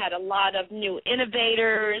 It had a lot of new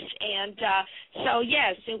innovators, and so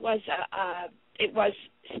yes, it was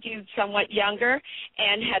skewed somewhat younger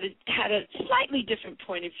and had a slightly different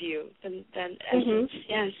point of view than Essence.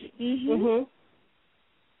 Yes. Mm-hmm.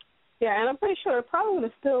 Yeah, and I'm pretty sure it probably would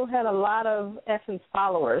have still had a lot of Essence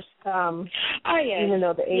followers. Even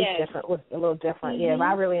though the age difference was a little different. Mm-hmm. Yeah, but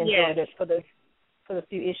I really enjoyed it for the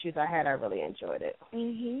few issues I had. I really enjoyed it.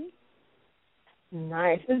 Mhm.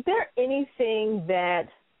 Nice. Is there anything that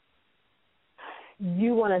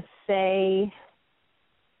you want to say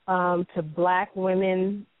to Black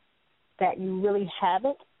women that you really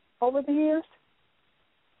haven't over the years?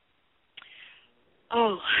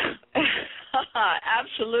 Oh,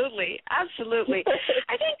 absolutely. I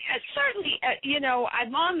think certainly,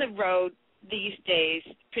 I'm on the road these days,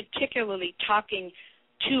 particularly talking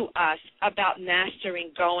to us about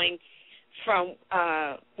mastering, going from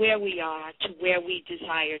where we are to where we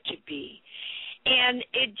desire to be. And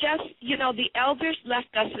it just, the elders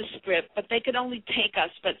left us a script, but they could only take us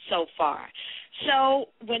but so far. So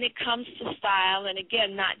when it comes to style, and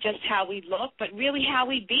again, not just how we look, but really how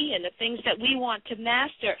we be and the things that we want to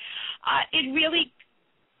master, it really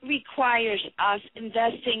requires us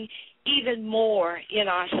investing even more in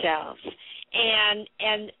ourselves and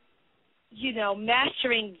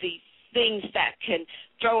mastering the things that can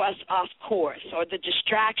throw us off course, or the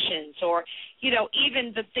distractions, or,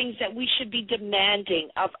 even the things that we should be demanding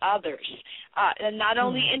of others, and not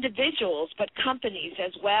only individuals, but companies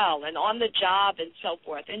as well, and on the job and so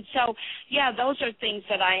forth. And so, those are things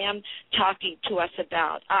that I am talking to us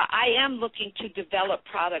about. I am looking to develop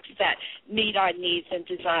products that meet our needs and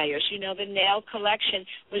desires. The nail collection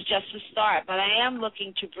was just the start, but I am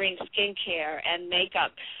looking to bring skincare and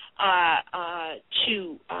makeup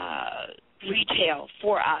to retail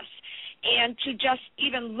for us, and to just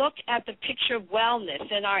even look at the picture of wellness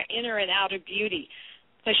and our inner and outer beauty,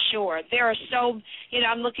 for sure. There are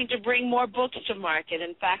I'm looking to bring more books to market.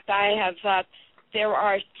 In fact, I have, there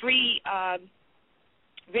are 3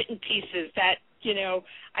 written pieces that,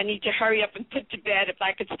 I need to hurry up and put to bed if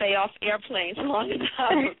I could stay off airplanes long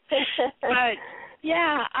enough. But,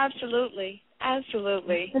 yeah, absolutely.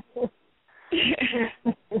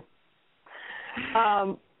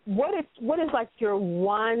 like your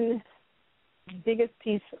one biggest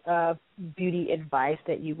piece of beauty advice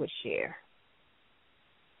that you would share?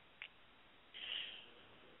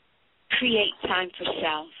 Create time for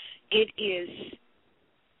self. It is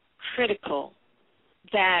critical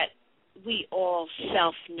that we all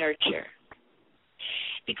self-nurture.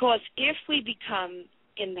 Because if we become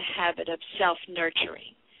in the habit of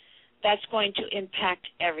self-nurturing, that's going to impact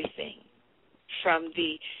everything, from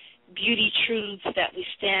the beauty truths that we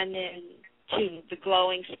stand in, to the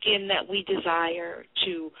glowing skin that we desire,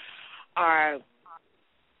 to our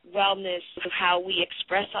wellness, to how we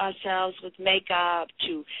express ourselves with makeup,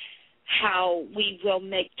 to how we will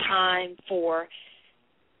make time for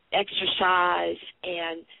exercise,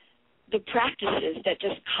 and the practices that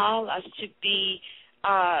just call us to be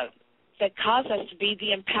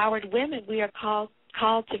the empowered women we are called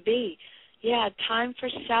to be. Yeah, time for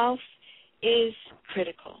self is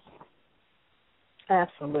critical.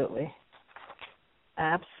 Absolutely.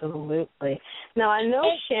 Absolutely. Now, I know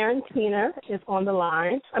Sharon Tina is on the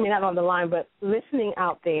line. I mean, not on the line, but listening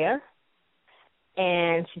out there.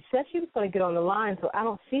 And she said she was going to get on the line, so I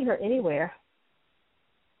don't see her anywhere.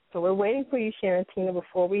 So we're waiting for you, Sharon Tina,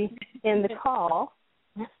 before we end the call.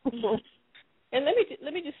 And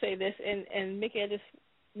let me just say this, and Mikki, I just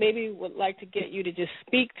maybe would like to get you to just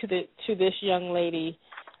speak to this young lady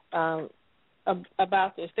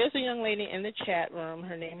about this. There's a young lady in the chat room.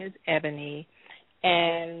 Her name is Ebony,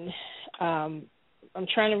 and I'm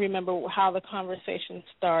trying to remember how the conversation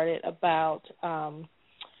started about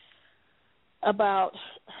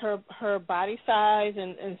her body size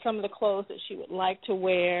and some of the clothes that she would like to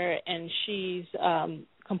wear, and she's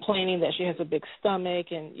complaining that she has a big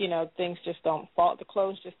stomach, and things just don't fall, the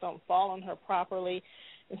clothes just don't fall on her properly.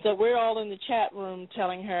 And so we're all in the chat room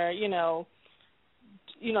telling her,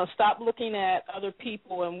 stop looking at other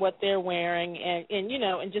people and what they're wearing,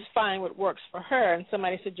 and just find what works for her. And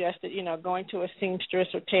somebody suggested, going to a seamstress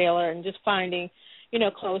or tailor and just finding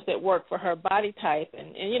clothes that work for her body type,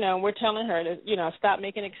 and we're telling her to stop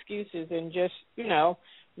making excuses and just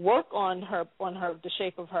work on the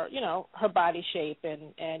shape of her her body shape,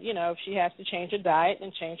 and if she has to change her diet,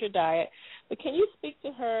 then change her diet. But can you speak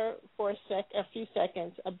to her for a few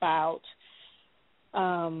seconds about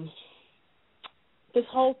this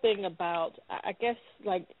whole thing about, I guess,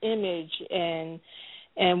 like image and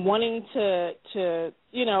wanting to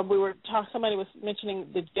we were talking, somebody was mentioning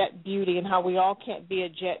the jet beauty and how we all can't be a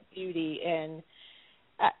jet beauty, and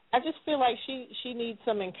I just feel like she needs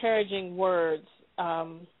some encouraging words.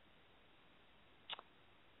 Can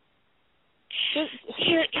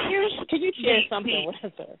you share something with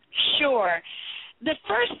her? Sure. The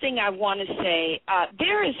first thing I want to say,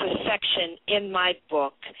 there is a section in my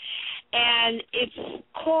book, and it's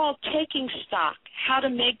called Taking Stock, How to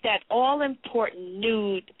Make That All-Important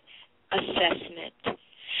Nude Assessment.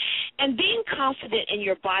 And being confident in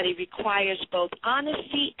your body requires both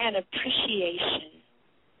honesty and appreciation.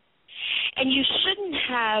 And you shouldn't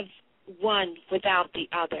have one without the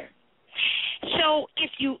other. So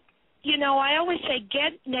if I always say,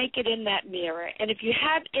 get naked in that mirror, and if you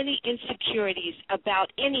have any insecurities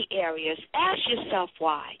about any areas, ask yourself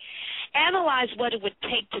why. Analyze what it would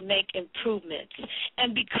take to make improvements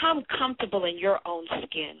and become comfortable in your own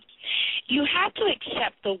skin. You have to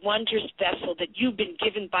accept the wondrous vessel that you've been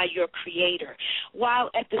given by your Creator, while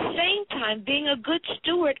at the same time being a good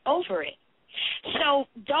steward over it. So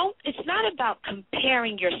it's not about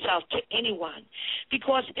comparing yourself to anyone,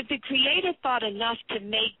 because if the Creator thought enough to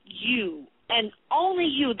make you, and only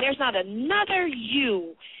you, there's not another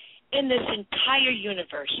you in this entire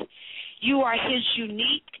universe. You are His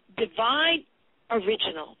unique, divine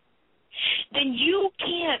original. Then you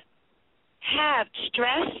can't have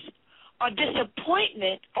stress or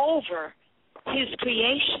disappointment over His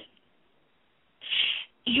creation.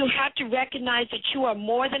 You have to recognize that you are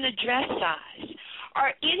more than a dress size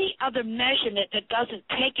or any other measurement that doesn't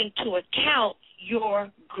take into account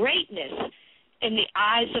your greatness in the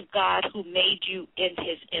eyes of God who made you in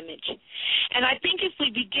His image. And I think if we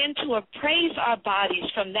begin to appraise our bodies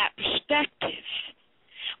from that perspective,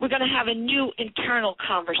 we're going to have a new internal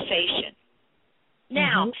conversation.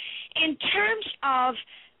 Now, in terms of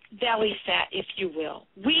belly fat, if you will,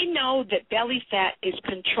 we know that belly fat is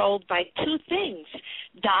controlled by two things,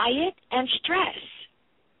 diet and stress.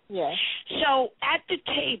 Yes. So at the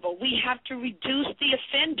table, we have to reduce the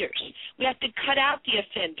offenders. We have to cut out the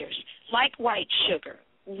offenders, like white sugar,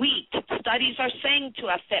 wheat. Studies are saying to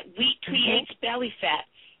us that wheat creates belly fat.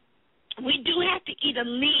 We do have to eat a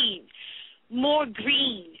lean, more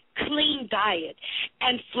green, clean diet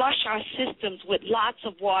and flush our systems with lots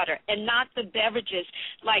of water and not the beverages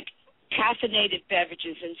like caffeinated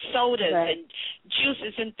beverages and sodas and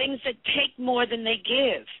juices and things that take more than they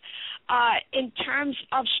give. In terms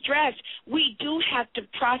of stress, we do have to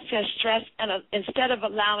process stress instead of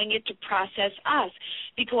allowing it to process us,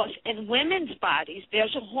 because in women's bodies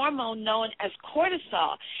there's a hormone known as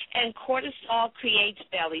cortisol, and cortisol creates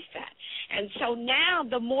belly fat. And so now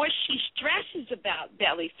the more she stresses about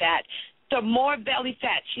belly fat, the more belly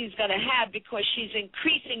fat she's going to have, because she's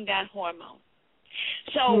increasing that hormone.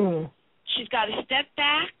 So she's got to step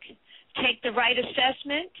back, take the right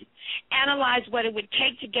assessment, analyze what it would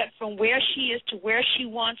take to get from where she is to where she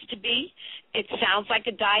wants to be. It sounds like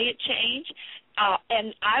a diet change,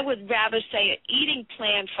 and I would rather say an eating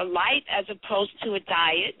plan for life as opposed to a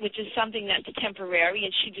diet, which is something that's temporary,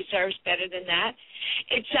 and she deserves better than that.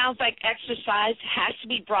 It sounds like exercise has to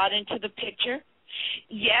be brought into the picture.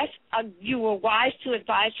 Yes, you were wise to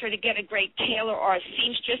advise her to get a great tailor or a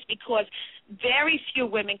seamstress, because very few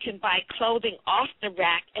women can buy clothing off the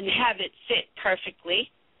rack and have it fit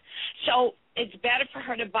perfectly. So it's better for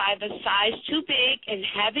her to buy the size too big and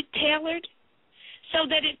have it tailored so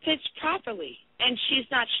that it fits properly, and she's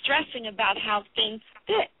not stressing about how things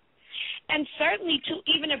fit. And certainly to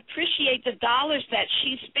even appreciate the dollars that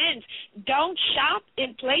she spends, don't shop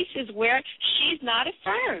in places where she's not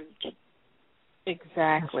affirmed.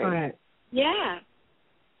 Exactly. That's right. Yeah.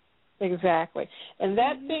 Exactly. And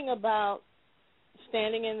that thing about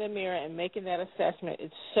standing in the mirror and making that assessment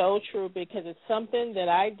is so true, because it's something that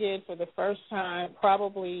I did for the first time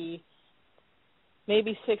probably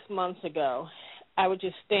maybe 6 months ago. I would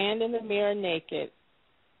just stand in the mirror naked,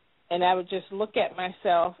 and I would just look at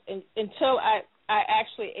myself until I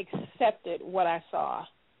actually accepted what I saw.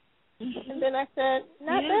 And then I said,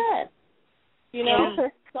 not bad. You know,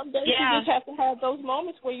 some days you just have to have those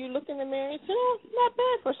moments where you look in the mirror and say, oh, not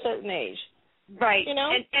bad for a certain age. Right. You know?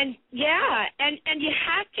 And you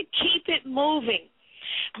have to keep it moving.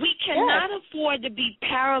 We cannot afford to be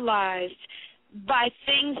paralyzed by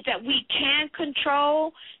things that we can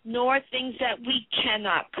control, nor things that we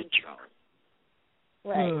cannot control.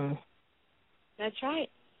 Right. That's right.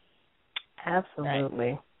 Absolutely.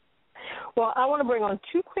 Right. Well, I want to bring on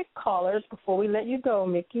 2 quick callers before we let you go,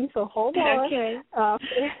 Mikki, so hold on. Okay.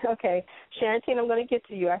 Okay. Sharantine, I'm going to get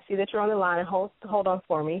to you. I see that you're on the line. Hold on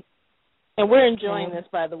for me. And we're enjoying this,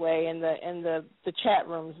 by the way, and the chat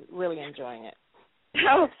room's really enjoying it.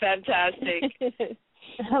 Oh, fantastic.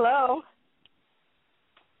 Hello.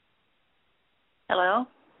 Hello.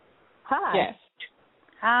 Hi. Yes.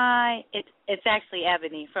 Hi. It's actually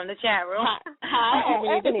Ebony from the chat room.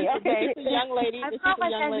 Hi, Ebony. Okay. This is the young lady. This is the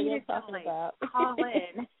young lady I'm talking about. Call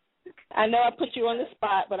in. I know I put you on the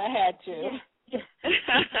spot, but I had to.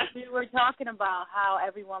 We were talking about how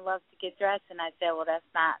everyone loves to get dressed, and I said, well, that's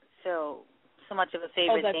not so much of a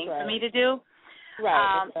favorite thing for me to do.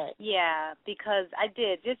 Right, right. Yeah, because I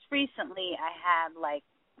did. Just recently I had like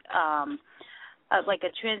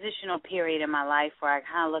a transitional period in my life where I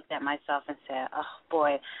kind of looked at myself and said, oh,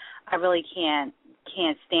 boy, I really can't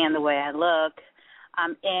stand the way I look.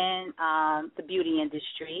 I'm in the beauty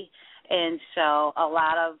industry, and so a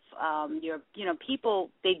lot of people,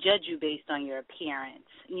 they judge you based on your appearance.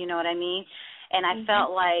 You know what I mean? And I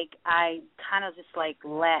felt like I kind of just like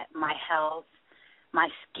let my health, my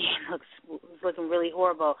skin was looking really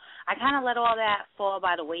horrible. I kind of let all that fall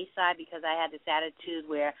by the wayside because I had this attitude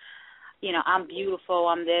where, I'm beautiful,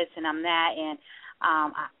 I'm this and I'm that, and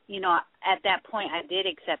at that point I did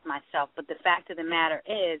accept myself. But the fact of the matter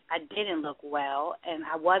is I didn't look well, and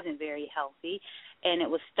I wasn't very healthy, and it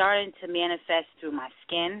was starting to manifest through my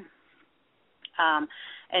skin.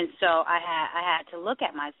 And so I had to look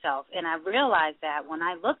at myself, and I realized that when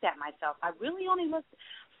I looked at myself, I really only looked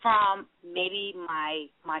from maybe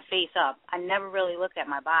my face up. I never really looked at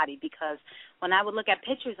my body, because when I would look at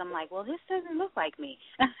pictures, I'm like, well, this doesn't look like me.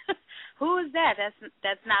 Who is that?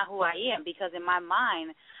 That's not who I am, because in my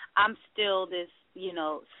mind, I'm still this,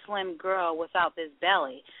 slim girl without this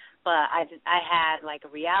belly. But I had like a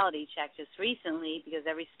reality check just recently, because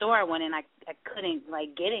every store I went in, I couldn't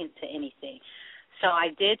like get into anything. So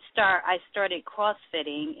I started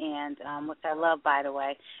CrossFitting, and which I love, by the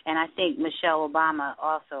way, and I think Michelle Obama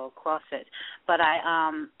also CrossFit. But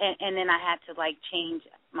and then I had to like change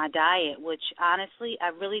my diet, which honestly I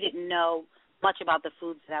really didn't know much about the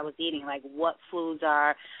foods that I was eating, like what foods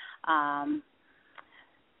are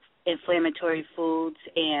inflammatory foods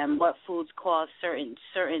and what foods cause certain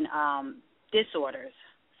disorders,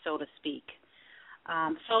 so to speak.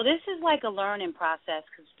 So this is like a learning process,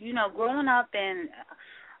 because, growing up in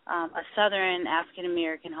a Southern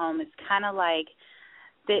African-American home, it's kind of like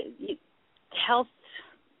the health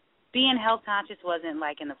being health conscious wasn't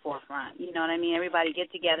like in the forefront. You know what I mean? Everybody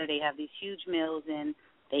get together, they have these huge meals, and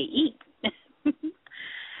they eat.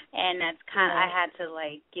 And that's kind of, I had to,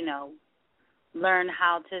 like, you know, learn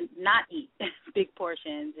how to not eat big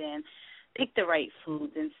portions and pick the right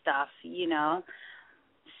foods and stuff, you know.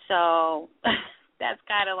 So that's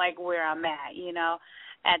kind of like where I'm at, you know,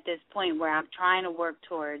 at this point where I'm trying to work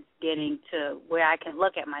towards getting to where I can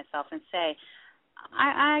look at myself and say,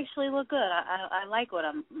 I actually look good. I like what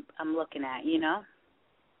I'm looking at, you know.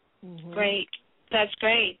 Mm-hmm. Great. That's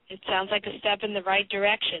great. It sounds like a step in the right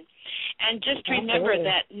direction. And just remember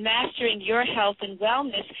that mastering your health and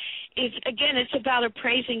wellness is, again, it's about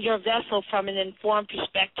appraising your vessel from an informed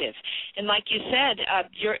perspective. And like you said,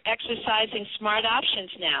 you're exercising smart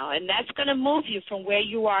options now, and that's going to move you from where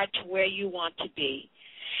you are to where you want to be.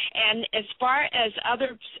 And as far as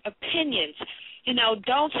other opinions, you know,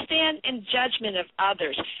 don't stand in judgment of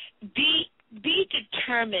others. Be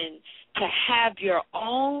determined to have your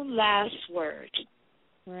own last word.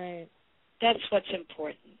 Right. That's what's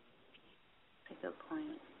important. That's a good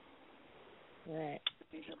point. Right.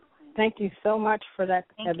 Thank you so much for that,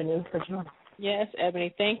 Ebony, for joining. Yes,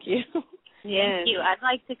 Ebony, thank you. Yes. Thank you. I'd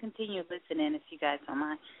like to continue listening if you guys don't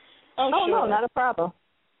mind. Oh, sure. No, not a problem.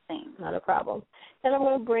 Thanks. Not a problem. And I'm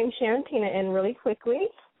going to bring Sharon Tina in really quickly.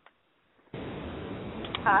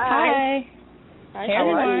 Hi. Hi, hey,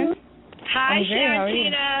 everyone. Hi, Sharon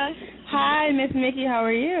Tina. Hi, Miss Mikki. How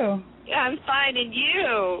are you? I'm fine, and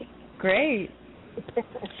you? Great.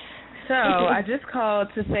 So I just called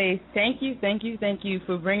to say thank you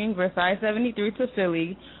for bringing Versailles 73 to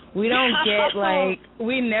Philly. We don't get,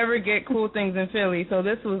 we never get cool things in Philly, so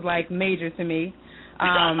this was, like, major to me.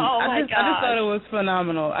 I just thought it was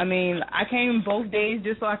phenomenal. I mean, I came both days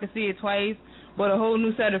just so I could see it twice, but a whole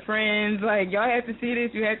new set of friends. Like, y'all have to see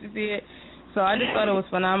this, you have to see it. So I just thought it was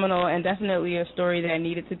phenomenal and definitely a story that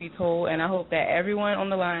needed to be told, and I hope that everyone on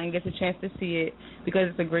the line gets a chance to see it because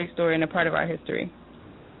it's a great story and a part of our history.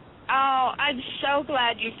 Oh, I'm so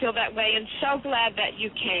glad you feel that way and so glad that you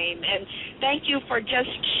came. And thank you for just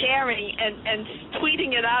sharing and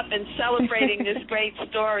tweeting it up and celebrating this great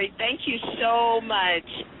story. Thank you so much.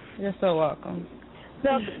 You're so welcome.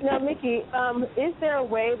 Now, Mikki, is there a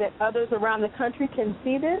way that others around the country can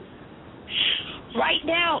see this? Right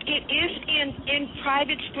now, it is in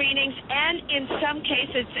private screenings, and in some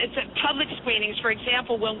cases, it's at public screenings. For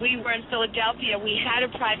example, when we were in Philadelphia, we had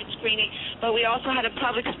a private screening, but we also had a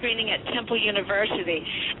public screening at Temple University.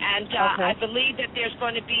 And I believe that there's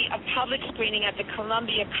going to be a public screening at the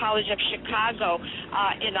Columbia College of Chicago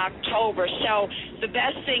in October. So the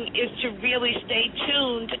best thing is to really stay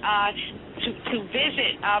tuned to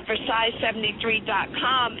visit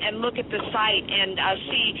Versailles73.com and look at the site and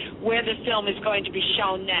see where the film is going to be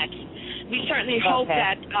shown next. We certainly hope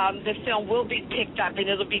that the film will be picked up and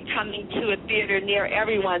it'll be coming to a theater near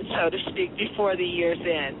everyone, so to speak, before the year's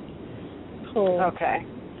end. Cool. Okay.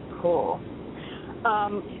 Cool.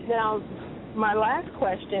 Now, my last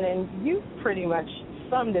question, and you pretty much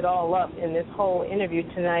summed it all up in this whole interview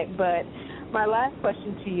tonight, but my last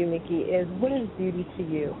question to you, Mikki, is what is beauty to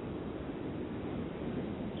you?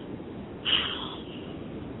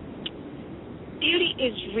 Beauty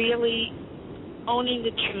is really owning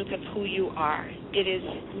the truth of who you are. It is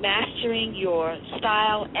mastering your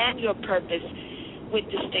style and your purpose with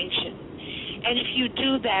distinction. And if you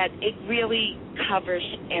do that, it really covers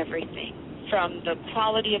everything, from the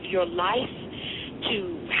quality of your life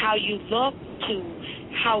to how you look to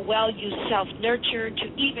how well you self-nurture to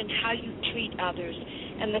even how you treat others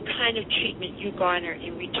and the kind of treatment you garner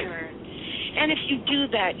in return. And if you do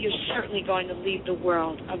that, you're certainly going to leave the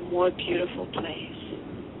world a more beautiful place.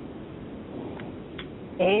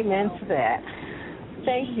 Amen to that.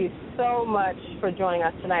 Thank you so much for joining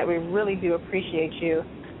us tonight. We really do appreciate you.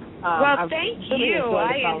 Well, thank you.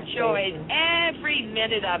 I enjoyed every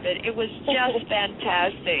minute of it. It was just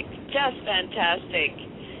fantastic. Just fantastic.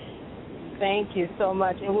 Thank you so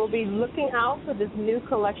much. And we'll be looking out for this new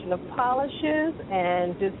collection of polishes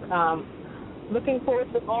and just looking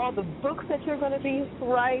forward to all the books that you're going to be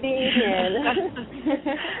writing and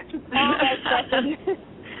all that stuff.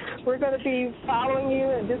 We're going to be following you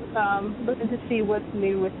and just looking to see what's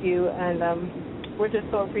new with you. And we're just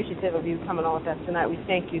so appreciative of you coming on with us tonight. We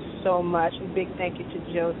thank you so much. A big thank you to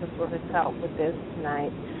Joseph for his help with this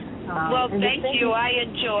tonight. Well, thank you. I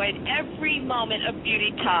enjoyed every moment of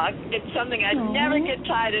Beauty Talk. It's something I never get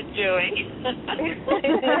tired of doing.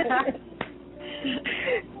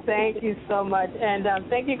 Thank you so much. And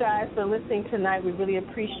thank you guys for listening tonight. We really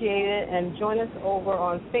appreciate it. And join us over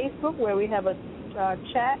on Facebook where we have a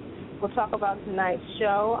chat. We'll talk about tonight's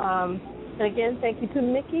show. And again, thank you to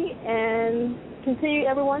Mikki and continue,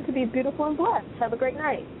 everyone, to be beautiful and blessed. Have a great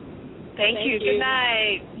night. Thank you. Good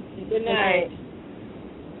night. Good night.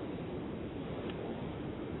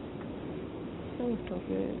 That was so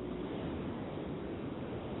good.